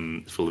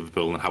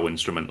Liverpool and how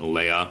instrumental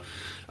they are.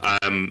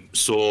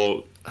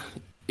 So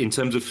in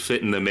terms of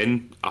fitting them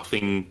in, I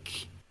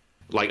think,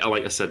 like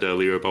I said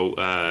earlier about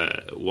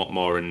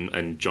Watmore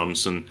and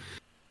Johnson,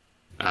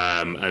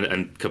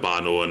 and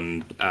Cabano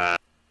and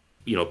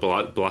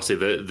Balassi,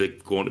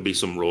 there's going to be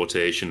some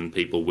rotation.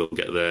 People will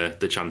get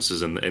the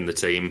chances in the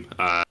team.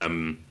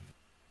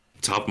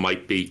 Tab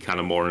might be kind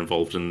of more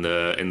involved in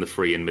the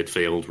free in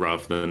midfield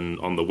rather than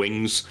on the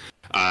wings.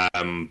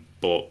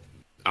 But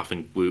I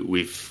think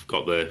we've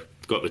got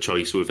the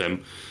choice with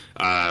him.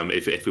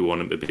 If we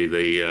want him to be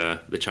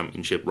the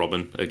Championship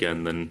Robin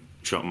again, then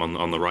shot him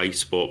on the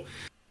right. But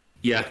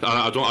yeah,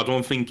 I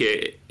don't think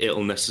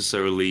it'll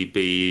necessarily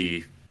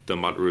be the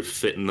matter of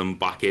fitting them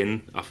back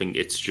in. I think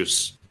it's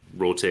just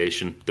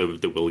rotation. They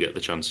will get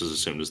the chances as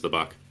soon as they're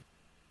back.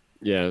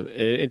 Yeah,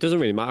 it doesn't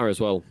really matter as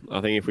well.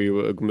 I think if we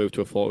move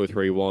to a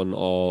 4-3-1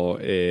 or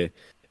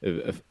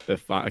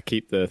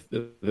keep the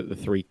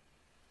 3,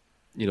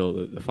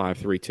 the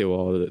 5-3-2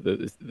 or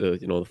the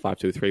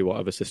 5-2-3,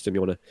 whatever system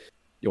you want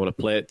to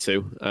play it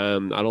to. I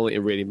don't think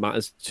it really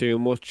matters too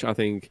much. I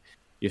think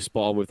you're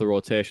spot on with the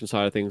rotation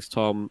side of things,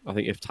 Tom. I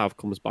think if Tav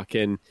comes back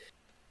in,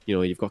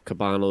 you've got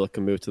Cabano that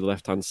can move to the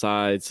left-hand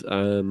side,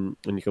 and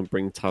you can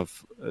bring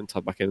Tav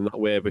back in that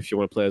way. But if you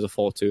want to play as a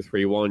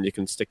 4-2-3-1, you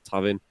can stick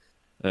Tav in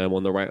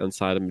on the right-hand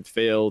side of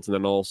midfield, and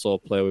then also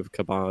play with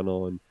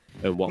Cabano and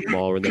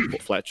Watmore, and then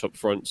put Fletch up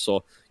front.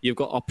 So you've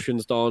got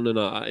options, Don, and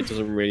it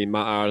doesn't really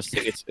matter. I just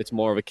think it's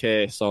more of a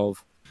case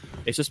of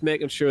it's just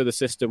making sure the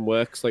system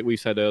works. Like we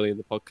said earlier in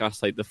the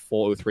podcast, like the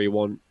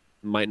 4-3-1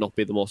 might not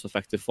be the most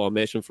effective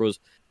formation for us,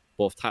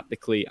 both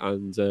tactically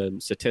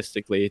and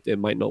statistically. It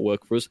might not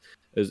work for us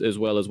as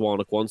well as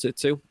Warnock wants it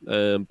to.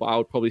 But I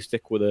would probably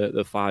stick with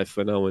the 5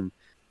 for now and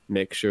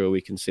make sure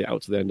we can see it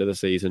out to the end of the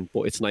season.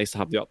 But it's nice to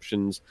have the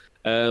options.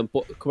 But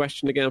a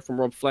question again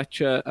from Rob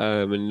Fletcher.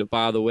 And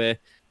by the way,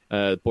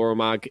 Borough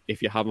Mag,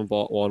 if you haven't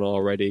bought one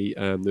already,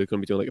 they're going to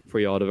be doing like a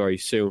pre-order very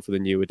soon for the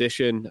new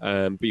edition.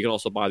 But you can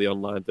also buy the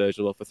online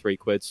version for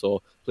 £3.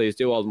 So please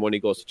do. All the money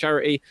goes to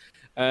charity.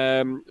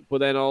 But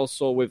then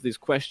also with this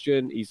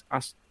question, he's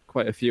asked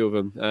quite a few of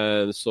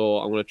them. So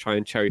I'm going to try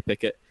and cherry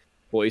pick it.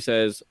 But he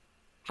says,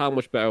 how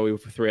much better are we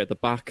with 3 at the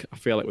back? I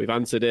feel like we've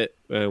answered it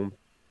in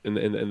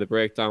the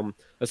breakdown.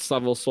 As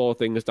Saville saw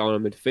things down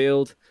in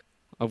midfield,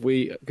 do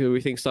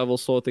we think Saville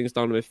saw things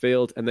down in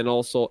midfield? And then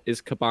also,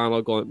 is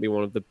Cabano going to be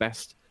one of the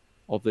best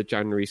of the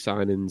January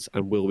signings,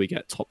 and will we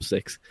get top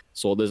 6?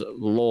 So there's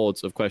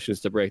loads of questions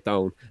to break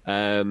down.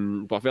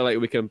 But I feel like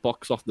we can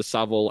box off the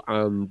Saville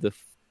and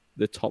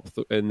the top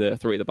and the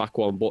 3 at the back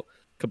one. But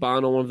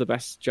Cabano, one of the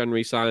best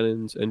January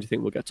signings, and do you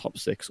think we'll get top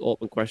 6?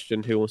 Open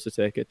question. Who wants to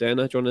take it?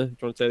 Dana, do you want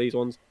to say these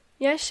ones?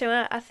 Yeah,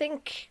 sure. I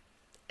think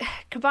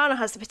Cabano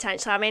has the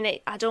potential. I mean,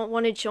 I don't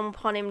want to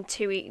jump on him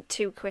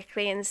too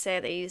quickly and say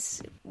that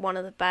he's one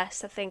of the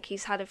best. I think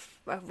he's had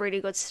a really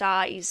good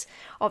start. He's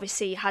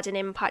obviously had an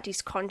impact.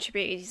 He's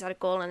contributed. He's had a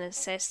goal and an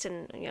assist,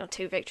 and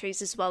 2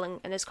 victories as well, and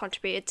has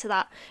contributed to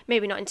that.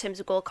 Maybe not in terms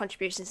of goal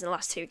contributions in the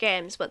last 2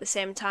 games, but at the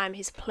same time,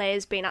 his play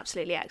has been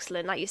absolutely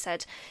excellent. Like you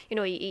said,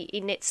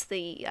 he knits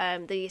the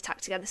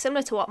attack together,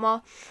 similar to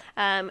Watmore,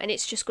 and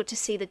it's just good to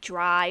see the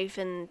drive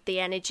and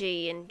the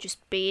energy and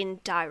just being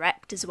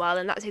direct as well.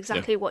 And that's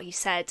exactly what he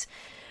said,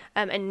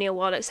 and Neil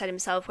Warnock said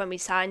himself when we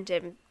signed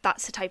him,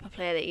 that's the type of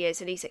player that he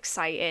is, and he's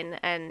exciting,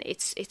 and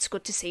it's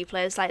good to see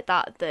players like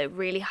that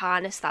really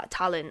harness that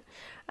talent,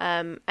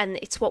 and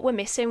it's what we're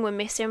missing. We're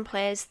missing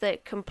players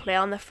that can play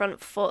on the front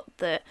foot,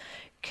 that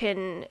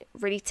can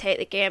really take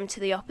the game to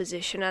the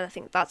opposition, and I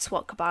think that's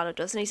what Cabano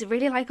does, and he's a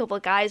really likeable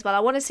guy as well. I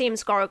want to see him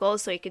score a goal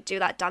so he could do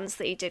that dance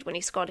that he did when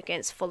he scored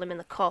against Fulham in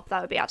the Cup. That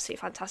would be absolutely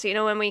fantastic.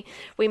 When we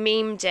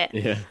memed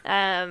it,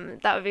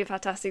 that would be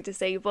fantastic to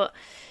see. But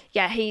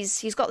yeah,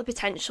 he's got the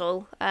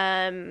potential.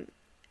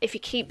 If he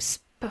keeps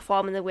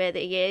performing the way that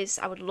he is,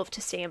 I would love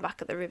to see him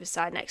back at the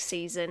Riverside next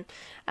season.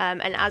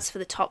 And as for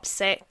the top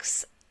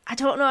 6, I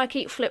don't know, I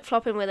keep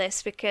flip-flopping with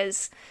this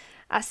because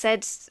I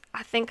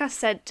think I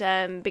said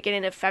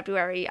beginning of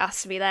February,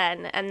 ask me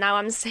then, and now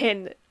I'm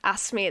saying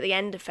ask me at the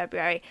end of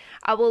February.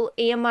 I will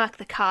earmark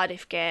the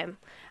Cardiff game,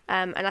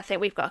 and I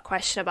think we've got a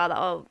question about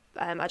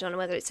that. I don't know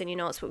whether it's in your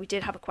notes, but we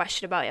did have a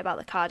question about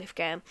the Cardiff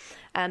game.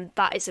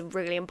 That is a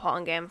really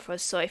important game for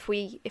us. So if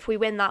we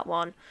win that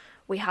one,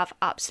 we have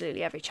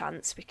absolutely every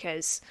chance,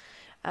 because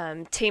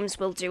teams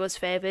will do us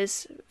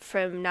favours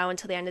from now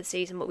until the end of the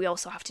season, but we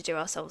also have to do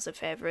ourselves a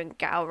favour and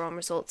get our own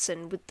results.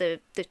 And with the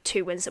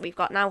 2 wins that we've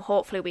got now,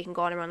 hopefully we can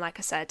go on a run, like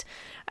I said,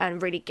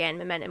 and really gain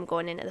momentum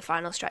going into the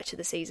final stretch of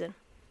the season.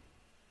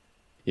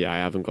 Yeah, I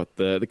haven't got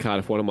the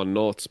Cardiff one on my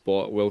notes,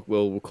 but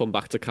we'll come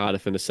back to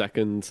Cardiff in a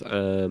second,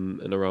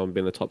 and around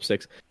being the top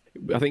 6.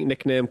 I think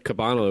nickname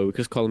Cabano, we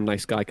just call him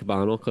Nice Guy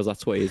Cabano, because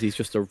that's what he is. He's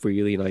just a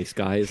really nice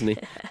guy, isn't he?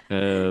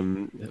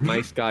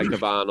 Nice Guy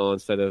Cabano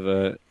instead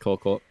of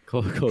Coco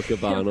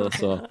Cabano.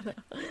 So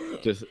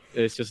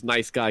it's just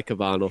Nice Guy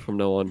Cabano from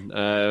now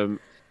on.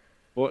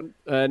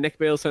 But Nick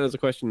Bale sent us a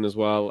question as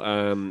well.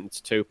 It's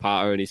a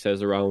two-parter, and he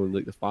says around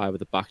the 5 at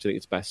the back, do you think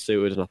it's best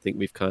suited? And I think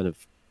we've kind of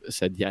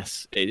said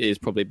yes, it is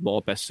probably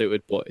more best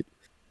suited, but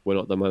we're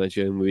not the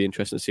manager, and we'll be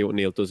interested to see what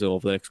Neil does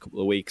over the next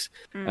couple of weeks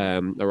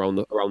around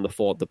the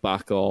 4 at the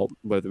back, or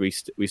whether we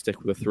stick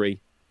with a 3.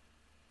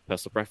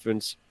 Personal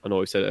preference. I know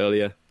we said it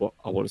earlier, but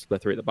I want us to play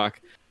 3 at the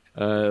back.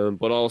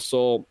 But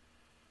also,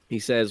 he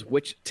says,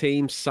 which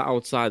team sat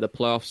outside the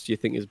playoffs do you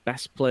think is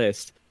best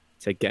placed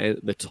to get in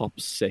the top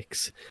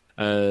 6?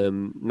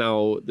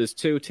 Now, there's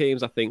 2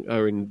 teams I think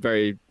are in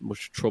very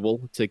much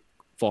trouble to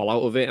fall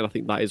out of it, and I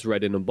think that is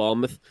Reading and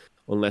Bournemouth,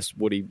 unless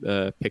Woody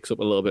picks up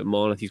a little bit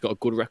more. And he's got a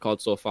good record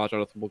so far,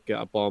 Jonathan Wood,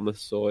 at Bournemouth,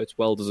 so it's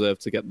well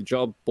deserved to get the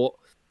job. But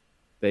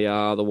they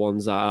are the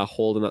ones that are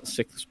holding that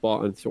 6th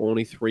spot, and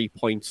only 3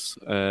 points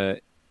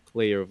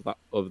clear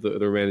of the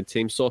remaining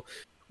teams. So,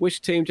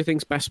 which team do you think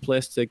is best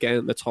placed to get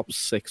in the top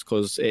 6?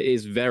 Because it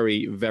is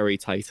very, very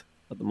tight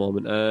at the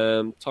moment.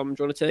 Tom,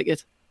 do you want to take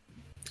it?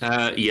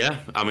 Yeah,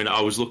 I mean, I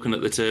was looking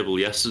at the table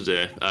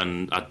yesterday,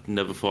 and I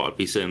never thought I'd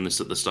be saying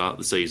this at the start of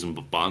the season,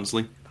 but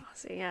Barnsley.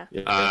 Yeah.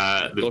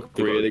 They've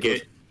really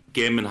good.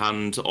 Game in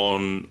hand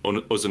on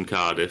us and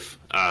Cardiff.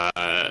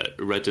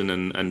 Reading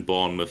and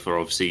Bournemouth are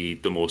obviously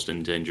the most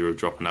in danger of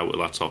dropping out of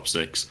that top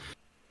 6.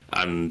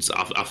 And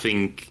I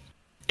think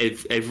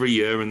every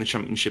year in the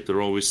Championship there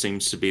always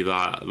seems to be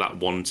that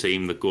one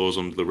team that goes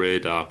under the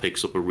radar,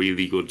 picks up a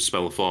really good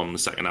spell of form in the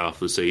second half of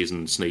the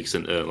season, sneaks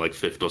into like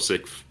 5th or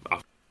 6th. I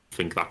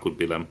think that could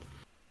be them.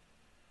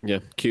 Yeah,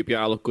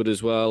 QPR look good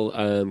as well.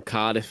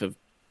 Cardiff have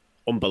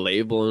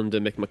unbelievable under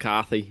Mick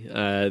McCarthy.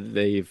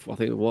 They've, I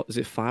think, what is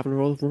it, 5 in a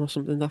row or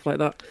something like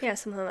that? Yeah,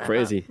 something like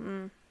crazy.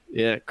 That.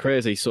 Yeah,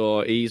 crazy.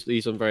 So he's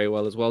done very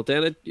well as well.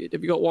 Dana,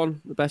 have you got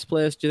one, the best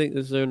players? Do you think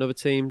there's another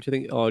team? Do you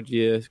think, or are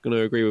you going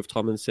to agree with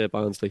Tom and say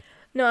Barnsley?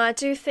 No, I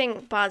do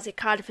think Barnsley,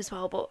 Cardiff as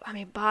well, but I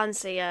mean,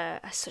 Barnsley are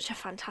such a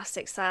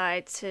fantastic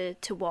side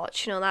to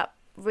watch. You know, that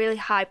really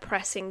high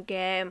pressing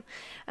game.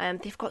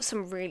 They've got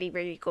some really,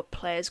 really good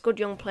players, good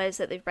young players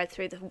that they've bred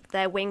through.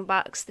 Their wing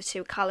backs, the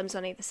 2 Callums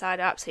on either side,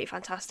 are absolutely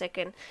fantastic,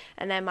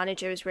 and their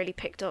manager has really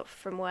picked up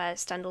from where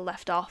Stendhal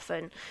left off,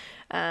 and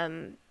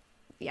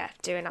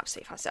doing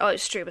absolutely fantastic. Oh,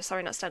 it's Struber,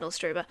 sorry, not Stendhal,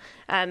 Struber.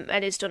 And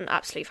has done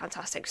absolutely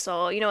fantastic.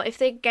 So, you know, if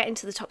they get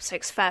into the top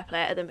 6, fair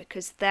play to them,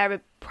 because they're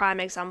a prime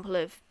example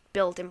of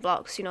building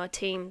blocks, you know, a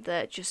team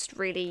that just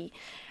really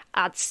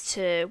adds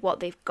to what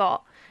they've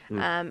got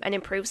and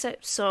improves it.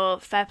 So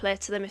fair play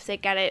to them if they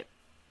get it,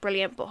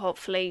 brilliant, but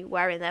hopefully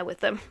we're in there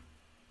with them.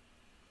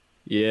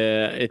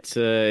 Yeah, it's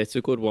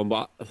a good one,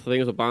 but the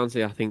thing with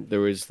Barnsley, I think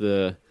there is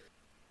there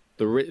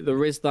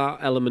is that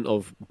element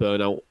of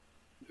burnout.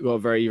 We've got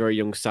very, very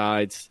young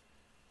sides.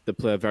 They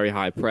play a very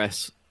high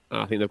press.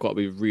 I think they've got to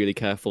be really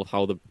careful of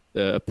how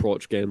they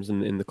approach games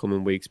in the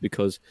coming weeks,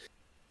 because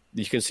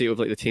you can see it with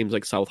like the teams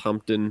like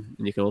Southampton,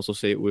 and you can also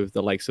see it with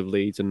the likes of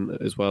Leeds and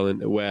as well,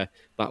 and where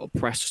that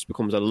press just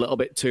becomes a little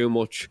bit too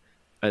much,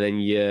 and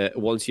then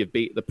once you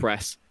beat the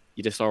press,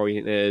 you're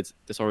disoriented,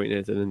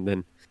 and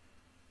then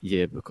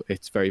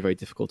it's very, very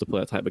difficult to play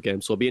that type of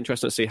game. So it'll be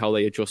interesting to see how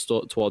they adjust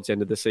towards the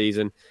end of the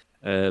season,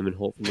 and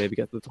hopefully maybe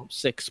get to the top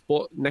 6.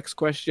 But next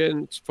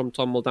question from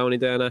Tom Muldowney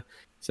Dana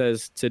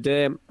says,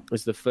 today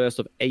is the first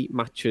of 8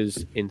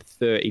 matches in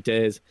 30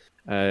 days.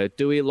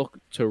 Do we look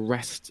to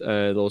rest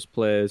those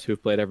players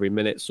who've played every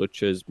minute,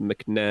 such as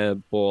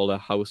McNair, Bowler,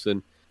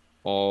 Howson,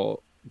 or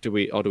do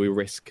we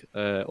risk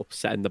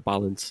upsetting the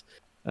balance?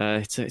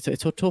 It's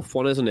a tough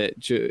one, isn't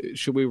it?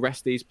 Should we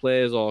rest these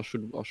players, or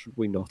should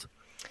we not?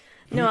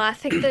 No, I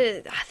think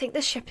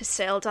the ship has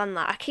sailed on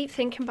that. I keep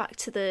thinking back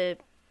to the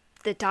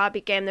Derby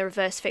game, the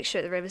reverse fixture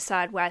at the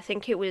Riverside, where I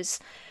think it was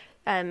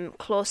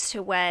close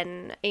to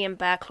when Ian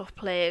Bearclough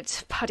played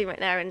Paddy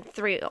McNair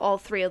in all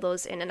three of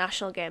those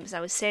international games. And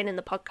I was saying in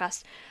the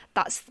podcast,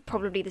 that's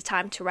probably the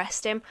time to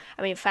rest him.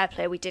 I mean, fair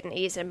play, we didn't.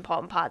 He is an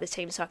important part of the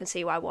team, so I can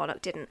see why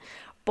Warnock didn't.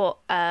 But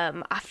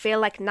I feel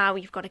like now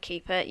you've got to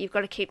keep it. You've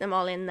got to keep them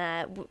all in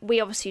there.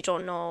 We obviously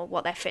don't know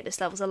what their fitness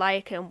levels are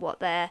like and what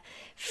they're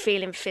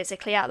feeling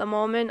physically at the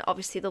moment.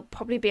 Obviously, there'll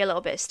probably be a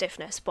little bit of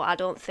stiffness, but I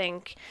don't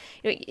think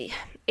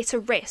it's a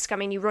risk. I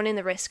mean, you're running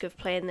the risk of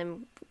playing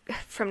them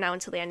from now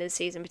until the end of the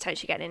season,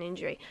 potentially getting an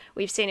injury.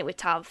 We've seen it with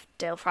Tav,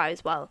 Dale Fry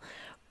as well.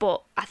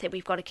 But I think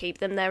we've got to keep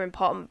them. They're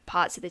important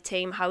parts of the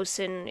team.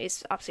 Howson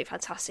is absolutely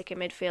fantastic in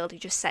midfield. He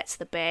just sets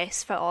the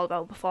base for all of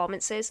our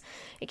performances.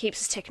 He keeps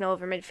us ticking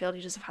over in midfield.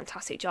 He does a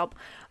fantastic job.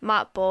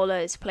 Matt Bowler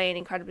is playing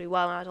incredibly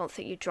well, and I don't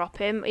think you drop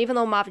him. Even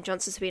though Marvin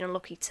Johnson's been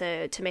unlucky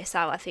to miss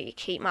out, I think you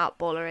keep Matt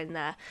Bowler in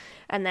there.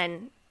 And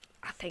then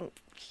I think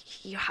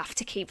you have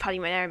to keep Paddy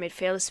McNair in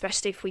midfield,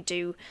 especially if we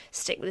do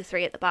stick with the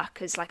three at the back,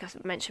 because like I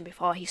mentioned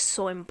before, he's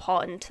so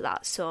important to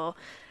that. So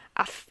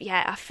I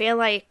feel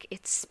like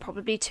it's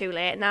probably too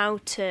late now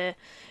to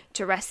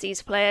rest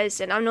these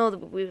players. And I know that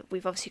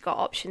we've obviously got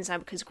options now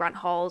because Grant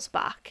Hall's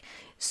back.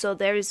 So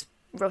there is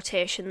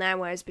rotation there,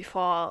 whereas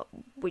before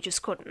we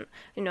just couldn't.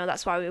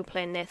 That's why we were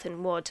playing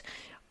Nathan Wood.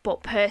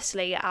 But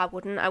personally, I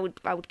wouldn't. I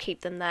would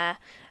keep them there.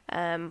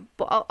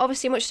 But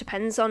obviously much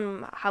depends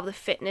on how the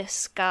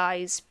fitness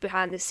guys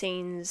behind the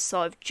scenes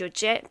sort of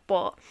judge it.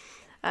 But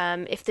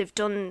if they've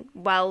done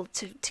well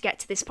to get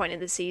to this point in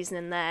the season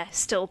and they're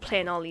still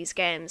playing all these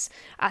games,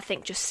 I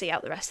think just see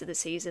out the rest of the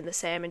season the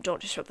same and don't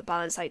disrupt the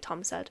balance, like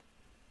Tom said.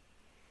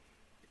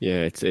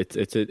 Yeah, it's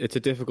a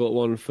difficult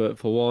one for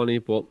Warney,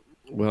 but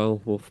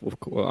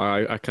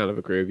I kind of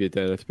agree with you,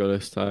 Dana. To be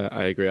honest,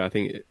 I agree. I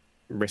think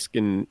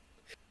risking.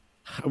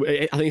 I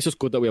think it's just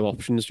good that we have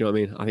options. Do you know what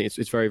I mean? I think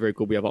it's very, very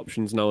good we have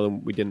options now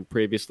than we didn't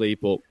previously,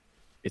 but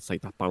it's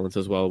like that balance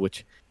as well,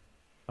 which.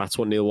 That's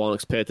what Neil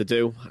Warnock's paid to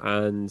do,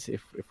 and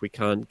if we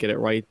can't get it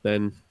right,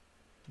 then,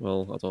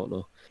 well, I don't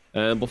know.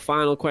 But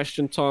final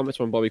question, Tom, it's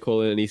from Bobby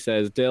Cullen, and he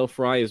says, Dale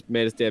Fry has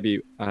made his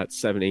debut at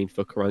 17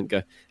 for Karanka,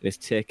 and it's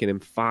taken him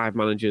 5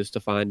 managers to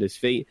find his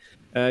feet.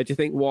 Do you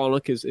think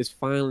Warnock is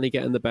finally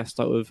getting the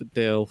best out of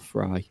Dale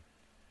Fry?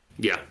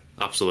 Yeah,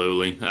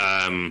 absolutely.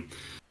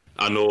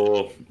 I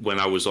know when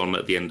I was on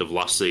at the end of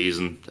last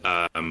season,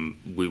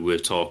 we were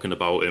talking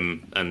about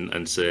him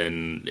and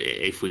saying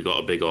if we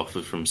got a big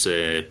offer from,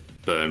 say,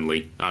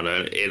 Burnley, and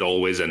it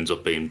always ends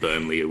up being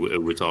Burnley who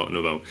we're talking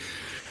about,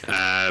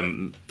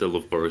 the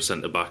Loughborough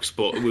centre-backs.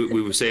 But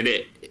we were saying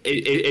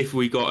if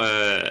we got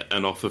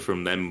an offer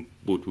from them,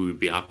 would we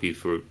be happy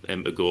for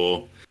him to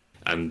go?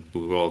 And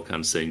we were all kind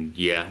of saying,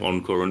 yeah,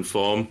 on current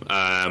form.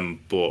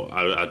 But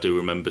I do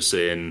remember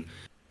saying,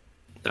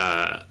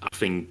 I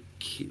think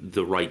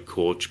the right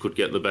coach could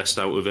get the best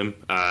out of him.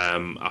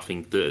 I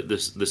think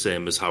the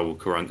same as how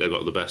Karanka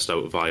got the best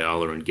out of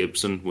Ayala and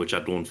Gibson, which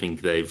I don't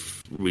think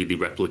they've really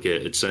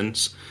replicated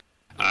since.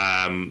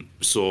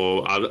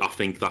 So I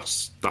think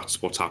that's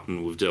what's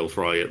happened with Dale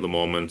Fry at the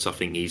moment. I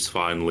think he's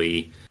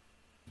finally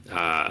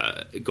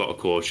got a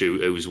coach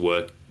who's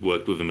worked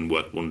with him and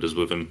worked wonders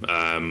with him,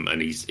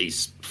 and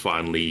he's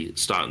finally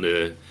starting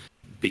to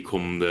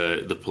become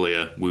the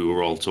player we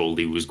were all told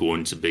he was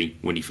going to be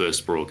when he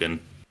first broke in.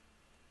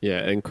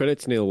 Yeah, and credit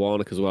to Neil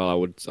Warnock as well.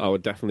 I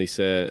would definitely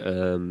say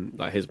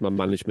that his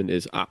management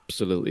is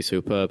absolutely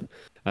superb.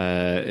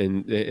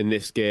 In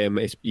this game,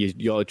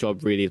 your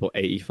job really, about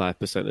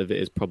 85% of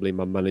it is probably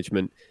man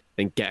management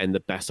and getting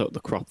the best out of the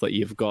crop that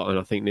you've got. And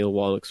I think Neil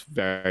Warnock's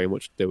very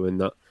much doing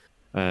that.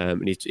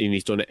 And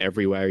he's done it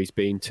everywhere he's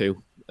been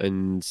to.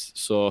 And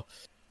so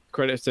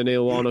credit to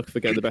Neil Warnock for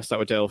getting the best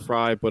out of Dale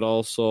Fry, but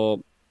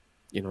also,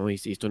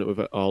 he's done it with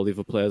all the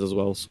other players as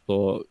well.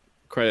 So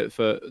credit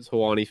to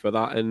Warney for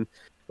that. And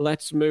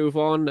let's move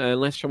on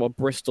and let's talk about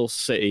Bristol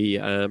City.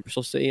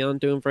 Bristol City aren't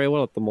doing very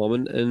well at the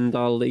moment, and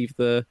I'll leave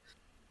the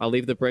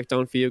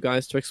breakdown for you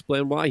guys to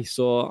explain why.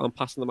 So I'm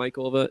passing the mic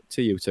over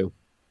to you two.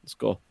 Let's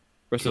go.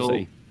 Bristol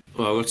City.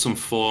 Well, I've got some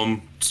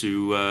form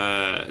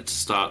to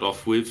start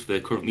off with. They're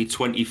currently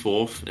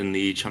 24th in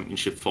the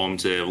Championship form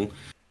table.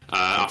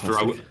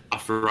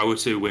 After our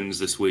 2 wins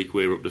this week,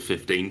 we're up to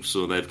 15th,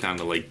 so they've kind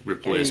of like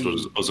replaced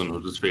us and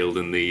Huddersfield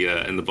in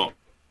the bottom.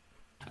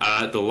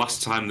 The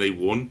last time they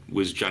won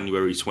was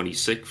January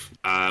 26th,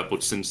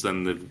 but since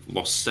then they've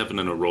lost 7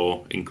 in a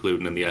row,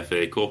 including in the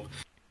FA Cup.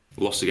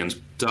 Lost against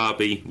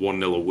Derby,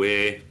 1-0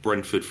 away,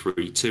 Brentford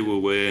 3-2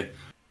 away,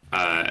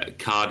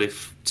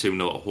 Cardiff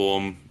 2-0 at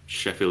home,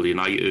 Sheffield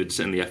United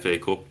in the FA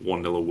Cup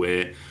 1-0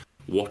 away,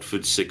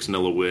 Watford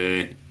 6-0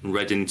 away,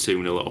 Reading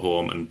 2-0 at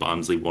home, and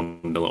Barnsley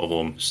 1-0 at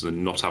home. So they're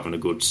not having a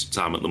good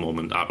time at the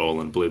moment at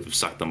all, and I believe they've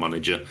sacked the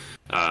manager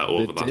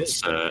over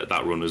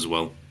that run as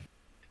well.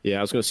 Yeah,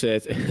 I was going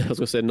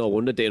to say, no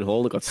wonder Dane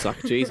Hall got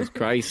sacked. Jesus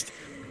Christ.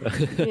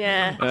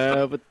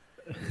 Yeah. But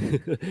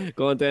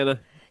go on, Dana.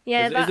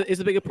 Yeah, is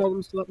the bigger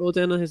problems to that though,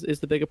 Dana? Is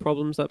the bigger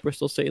problems that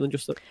Bristol City than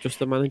just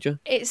the manager?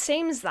 it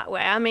seems that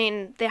way. I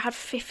mean, they had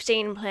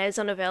 15 players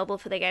unavailable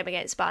for the game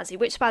against Barnsley,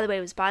 which, by the way,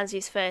 was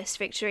Barnsley's first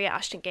victory at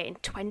Ashton Gate in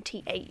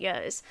 28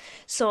 years.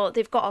 So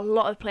they've got a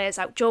lot of players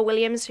out. Joe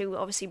Williams, who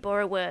obviously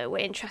Borough were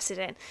interested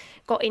in,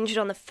 got injured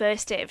on the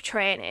first day of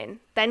training,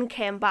 then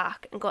came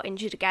back and got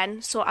injured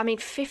again. So, I mean,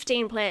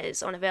 15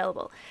 players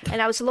unavailable.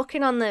 And I was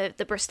looking on the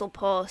Bristol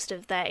Post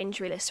of their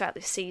injury list throughout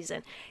this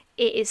season.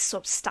 It is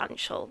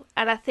substantial,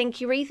 and I think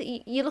you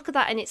look at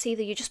that and it's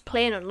either you're just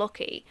plain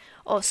unlucky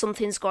or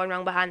something's going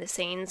wrong behind the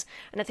scenes.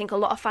 And I think a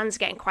lot of fans are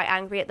getting quite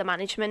angry at the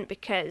management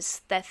because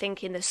they're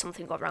thinking there's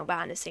something going wrong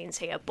behind the scenes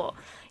here. But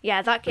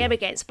yeah, that game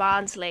against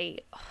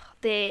Barnsley,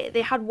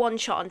 they had one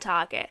shot on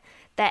target.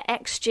 Their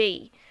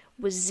XG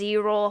was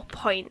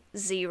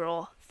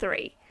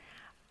 0.03.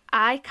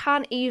 I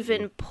can't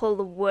even pull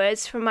the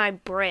words from my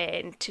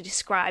brain to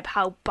describe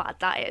how bad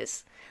that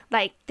is.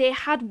 Like, they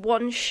had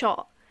one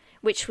shot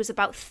which was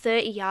about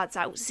 30 yards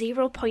out,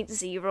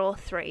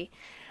 0.03.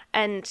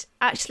 And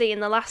actually in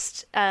the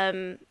last,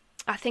 I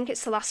think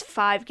it's the last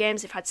 5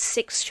 games, they've had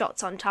 6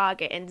 shots on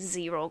target and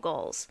 0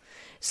 goals.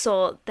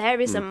 So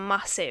there is a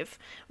massive,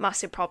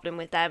 massive problem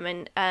with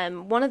them.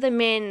 And one of the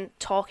main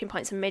talking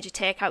points and major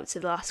takeouts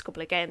of the last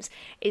couple of games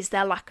is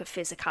their lack of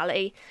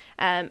physicality.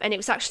 And it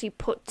was actually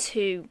put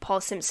to Paul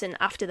Simpson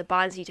after the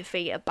Barnsley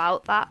defeat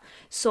about that.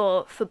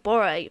 So for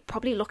Borough,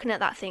 probably looking at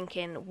that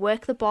thinking,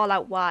 work the ball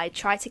out wide,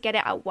 try to get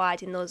it out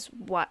wide in those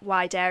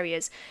wide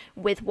areas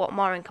with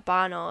Watmore and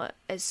Cabano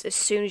as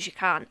soon as you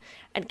can,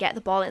 and get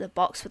the ball in the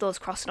box for those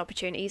crossing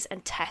opportunities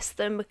and test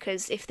them,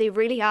 because if they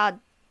really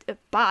are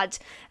bad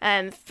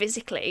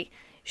physically,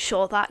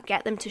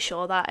 get them to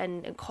show that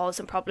and cause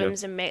them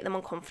problems and make them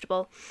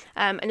uncomfortable.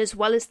 And as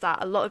well as that,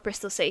 a lot of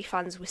Bristol City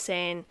fans were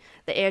saying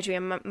that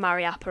Adrian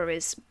Mariappa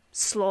is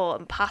slow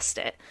and past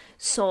it,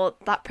 so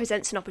that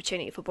presents an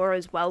opportunity for Borough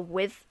as well,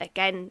 with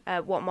again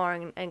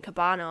Watmore and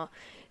Cabano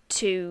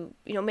to,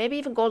 you know, maybe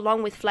even go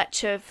along with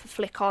Fletcher for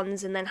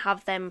flick-ons and then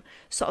have them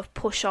sort of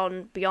push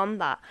on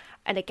beyond that,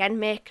 and again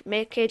make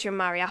Adrian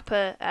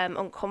Mariappa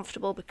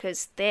uncomfortable,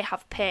 because they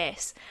have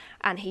pace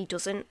and he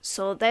doesn't.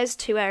 So there's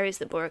 2 areas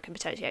that Borough can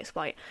potentially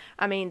exploit.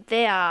 I mean,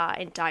 they are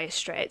in dire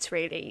straits,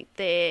 really.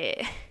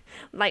 They,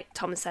 like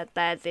Thomas said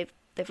there, they've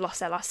lost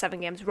their last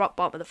 7 games, rock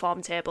bottom of the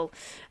form table.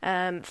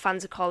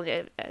 Fans are calling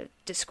it a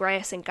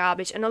disgrace and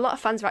garbage, and a lot of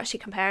fans are actually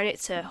comparing it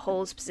to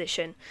Hull's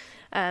position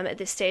at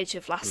this stage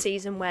of last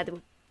season, where they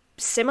were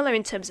similar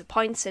in terms of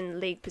points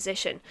and league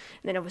position,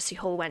 and then obviously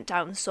Hull went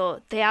down.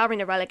 So they are in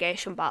a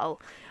relegation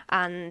battle,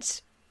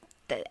 and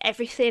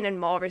everything and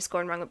more is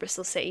going wrong at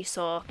Bristol City.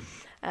 So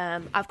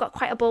I've got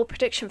quite a bold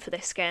prediction for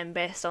this game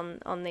based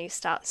on these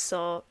stats,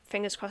 so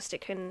fingers crossed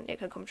it can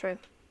come true.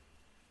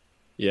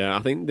 Yeah,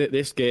 I think that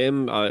this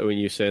game, when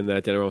you're saying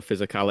there, dinner on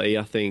physicality,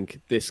 I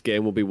think this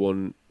game will be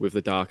won with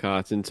the dark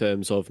arts in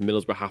terms of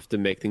Middlesbrough have to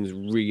make things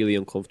really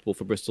uncomfortable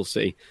for Bristol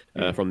City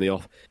from the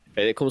off.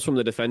 And it comes from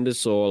the defenders,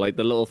 so like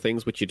the little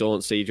things which you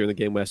don't see during the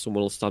game, where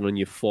someone will stand on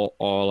your foot,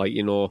 or like,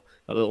 you know,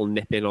 a little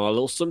nipping or a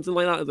little something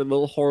like that, the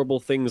little horrible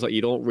things that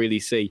you don't really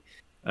see.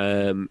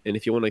 And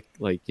if you want to,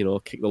 like, you know,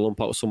 kick the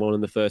lump out of someone in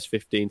the first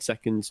 15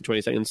 seconds,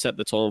 20 seconds, set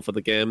the tone for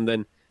the game,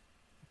 then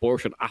Borough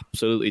should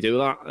absolutely do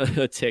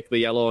that. Take the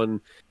yellow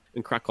and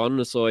crack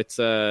on. So it's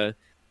I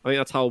think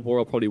that's how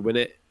Borough probably win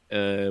it.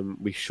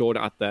 We showed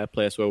it at their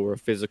place where we're a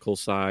physical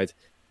side.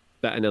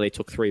 Bettinelli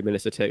took 3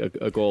 minutes to take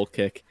a goal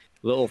kick.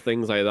 Little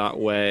things like that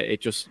where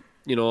it just,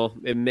 you know,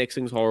 it makes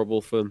things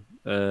horrible for them.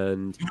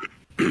 And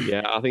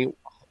yeah, I think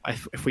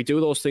if we do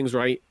those things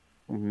right,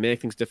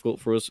 make things difficult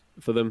for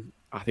them,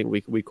 I think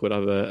we could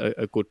have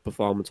a good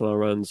performance on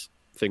our hands.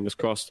 Fingers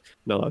crossed.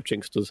 Now I've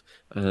jinxed us.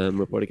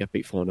 We'll probably get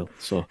beat 4-0.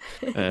 So,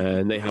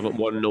 and they haven't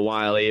won in a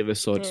while either,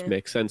 so it just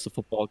makes sense. The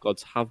football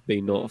gods have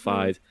been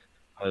notified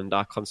and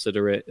are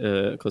considering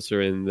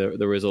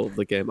the result of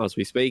the game as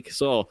we speak.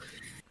 So,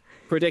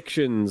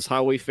 predictions. How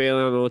are we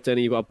feeling? I know,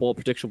 Denny, you got a bold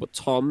prediction, but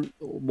Tom,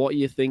 what are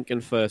you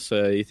thinking first?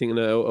 Are you thinking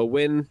a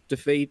win,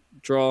 defeat,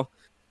 draw,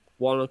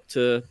 Warnock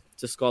to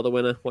score the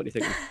winner? What are you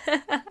thinking?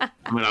 I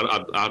mean,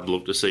 I'd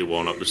love to see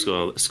Warnock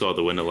to score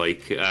the winner.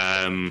 Like,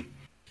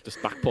 just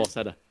back post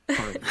header.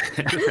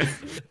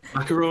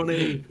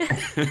 Macaroni.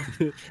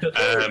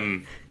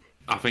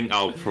 I think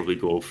I'll probably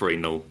go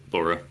 3-0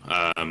 Borough.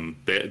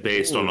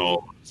 Based on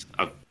all,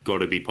 I've got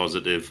to be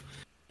positive.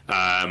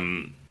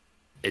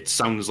 It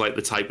sounds like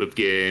the type of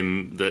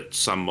game that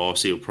Sam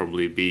Morsey will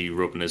probably be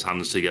rubbing his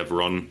hands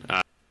together on.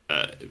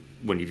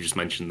 When you just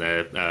mentioned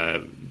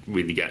there,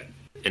 really get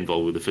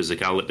involved with the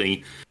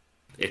physicality.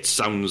 It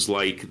sounds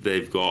like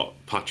they've got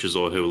Patches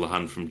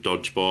O'Houlihan from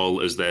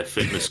Dodgeball as their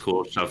fitness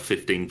coach. Have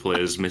 15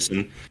 players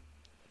missing.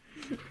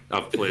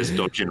 Have players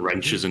dodging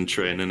wrenches and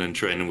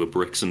training with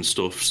bricks and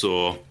stuff.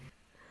 So,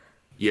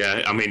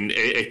 yeah, I mean,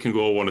 it can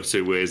go one of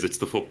 2 ways. It's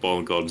the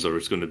football gods, or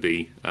it's going to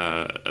be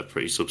a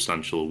pretty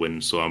substantial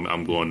win. So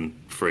I'm going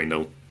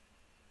 3-0.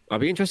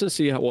 I'd be interested to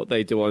see what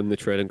they do on the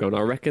training ground.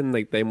 I reckon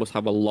they must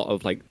have a lot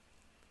of like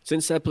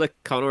Since they play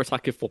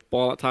counter-attacking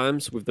football at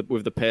times with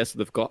the pace that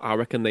they've got, I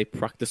reckon they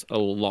practice a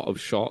lot of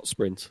short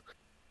sprints.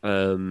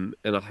 And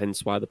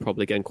hence why they're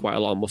probably getting quite a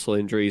lot of muscle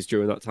injuries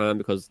during that time,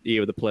 because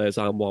either the players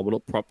aren't warming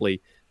up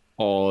properly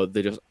or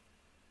they just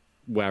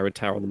wear and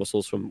tear on the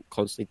muscles from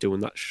constantly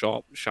doing that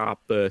sharp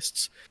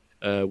bursts,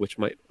 which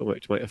might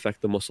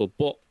affect the muscle.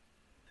 But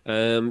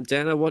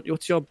Dana,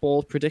 what's your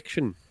bold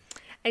prediction?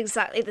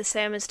 Exactly the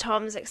same as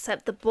Tom's,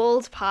 except the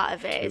bold part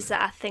of it is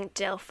that I think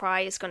Dale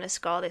Fry is going to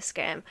score this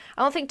game.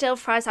 I don't think Dale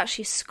Fry's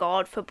actually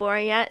scored for Borough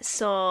yet,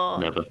 so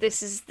Never.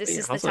 this is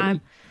the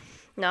time.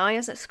 No, he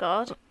hasn't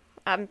scored.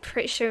 I'm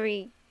pretty sure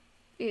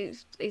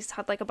he's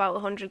had like about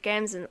 100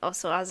 games and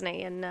also, hasn't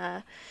he? And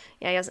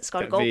he hasn't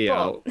scored a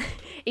goal. But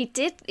he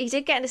did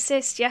get an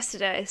assist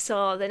yesterday,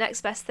 so the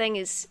next best thing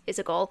is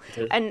a goal.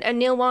 And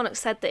Neil Warnock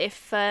said that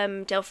if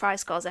Dale Fry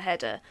scores a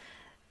header,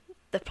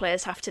 the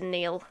players have to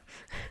kneel.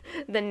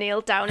 They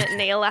kneel down at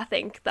Neil, I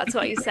think. That's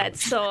what he said.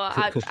 So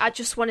I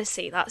just want to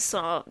see that.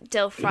 So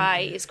Dale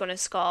Fry is going to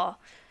score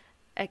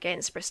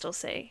against Bristol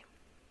City.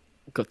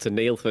 Got to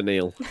kneel for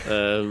Neil.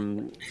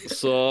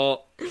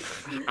 So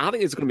I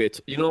think it's going to be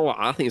you know what?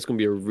 I think it's going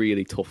to be a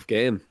really tough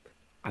game.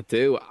 I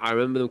do. I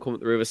remember them coming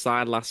to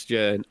Riverside last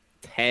year and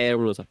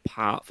tearing us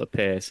apart for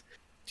pace.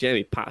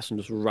 Jamie Patterson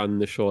just ran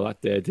the show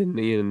that day, didn't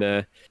he?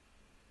 And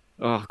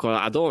oh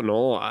God, I don't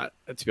know.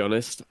 To be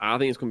honest, I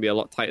think it's going to be a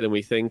lot tighter than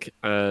we think.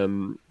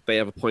 They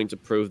have a point to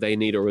prove. They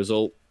need a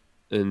result,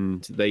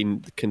 and they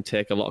can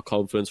take a lot of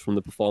confidence from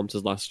the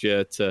performances last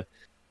year to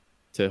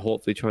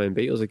hopefully try and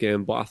beat us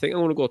again. But I think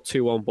I'm going to go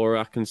 2-1 Borough.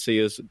 I can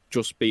see us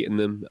just beating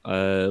them,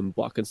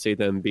 but I can see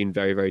them being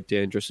very, very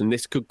dangerous. And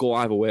this could go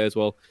either way as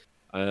well.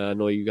 I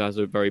know you guys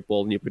are very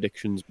bold in your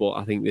predictions, but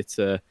I think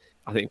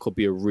I think it could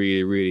be a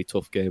really, really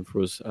tough game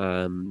for us.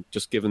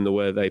 Just given the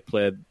way they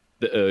played.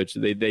 The urge,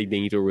 they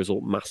need a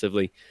result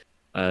massively,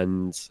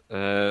 and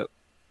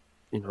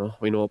we know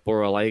what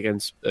Borough are like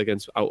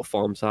against out of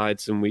form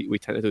sides, and we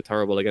tend to do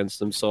terrible against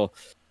them. So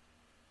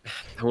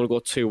I'm going to go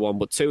 2-1,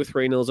 but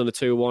 2-3-0 and a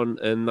 2-1,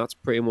 and that's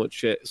pretty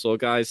much it. So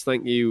guys,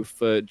 thank you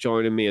for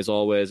joining me as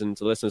always, and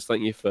to listeners,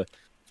 thank you for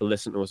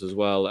listening to us as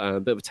well.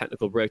 A bit of a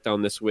technical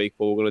breakdown this week,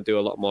 but we're going to do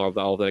a lot more of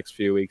that over the next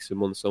few weeks and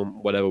months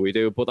on whatever we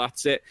do. But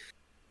that's it.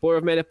 Borough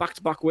have made it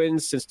back-to-back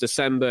wins since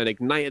December and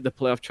ignited the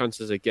playoff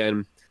chances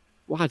again.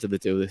 Why did they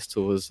do this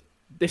to us?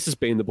 This has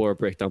been the Borough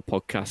Breakdown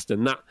podcast,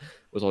 and that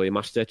was all your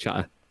matchday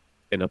chatter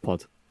in a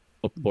pod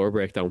of the Borough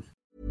Breakdown.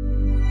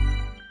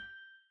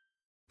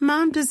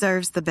 Mom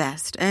deserves the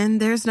best, and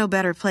there's no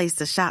better place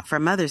to shop for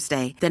Mother's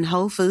Day than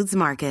Whole Foods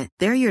Market.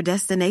 They're your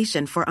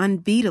destination for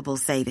unbeatable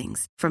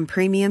savings, from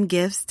premium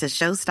gifts to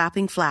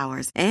show-stopping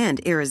flowers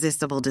and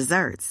irresistible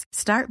desserts.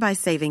 Start by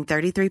saving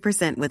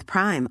 33% with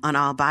Prime on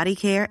all body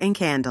care and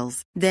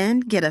candles.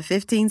 Then get a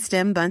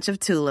 15-stem bunch of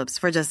tulips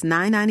for just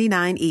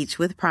 $9.99 each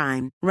with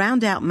Prime.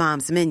 Round out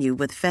Mom's menu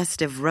with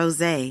festive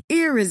rosé,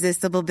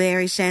 irresistible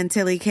berry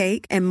chantilly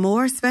cake, and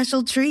more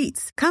special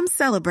treats. Come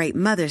celebrate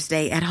Mother's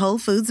Day at Whole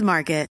Foods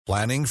Market.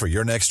 Planning for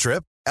your next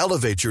trip?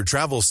 Elevate your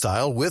travel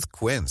style with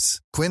Quince.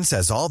 Quince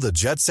has all the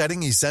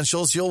jet-setting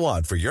essentials you'll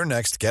want for your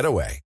next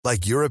getaway,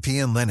 like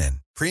European linen,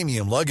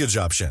 premium luggage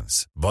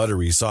options,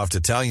 buttery soft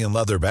Italian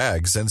leather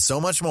bags, and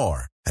so much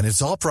more. And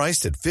it's all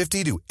priced at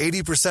 50 to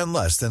 80%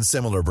 less than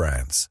similar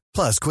brands.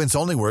 Plus, Quince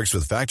only works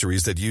with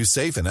factories that use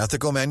safe and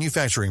ethical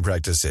manufacturing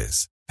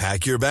practices.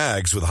 Pack your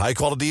bags with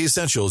high-quality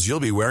essentials you'll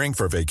be wearing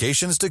for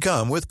vacations to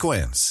come with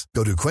Quince.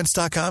 Go to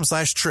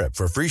quince.com/trip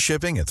for free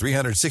shipping and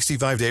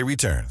 365-day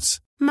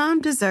returns.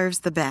 Mom deserves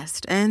the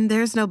best, and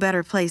there's no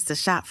better place to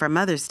shop for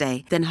Mother's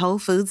Day than Whole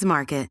Foods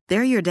Market.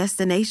 They're your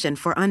destination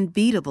for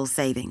unbeatable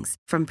savings,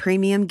 from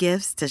premium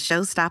gifts to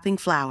show-stopping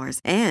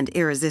flowers and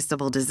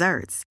irresistible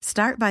desserts.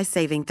 Start by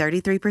saving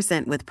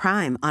 33% with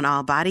Prime on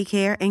all body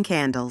care and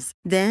candles.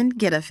 Then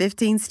get a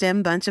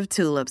 15-stem bunch of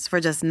tulips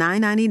for just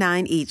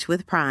 $9.99 each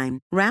with Prime.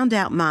 Round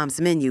out Mom's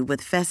menu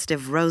with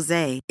festive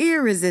rosé,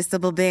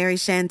 irresistible berry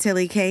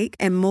chantilly cake,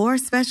 and more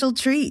special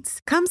treats.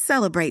 Come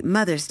celebrate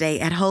Mother's Day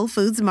at Whole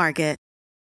Foods Market.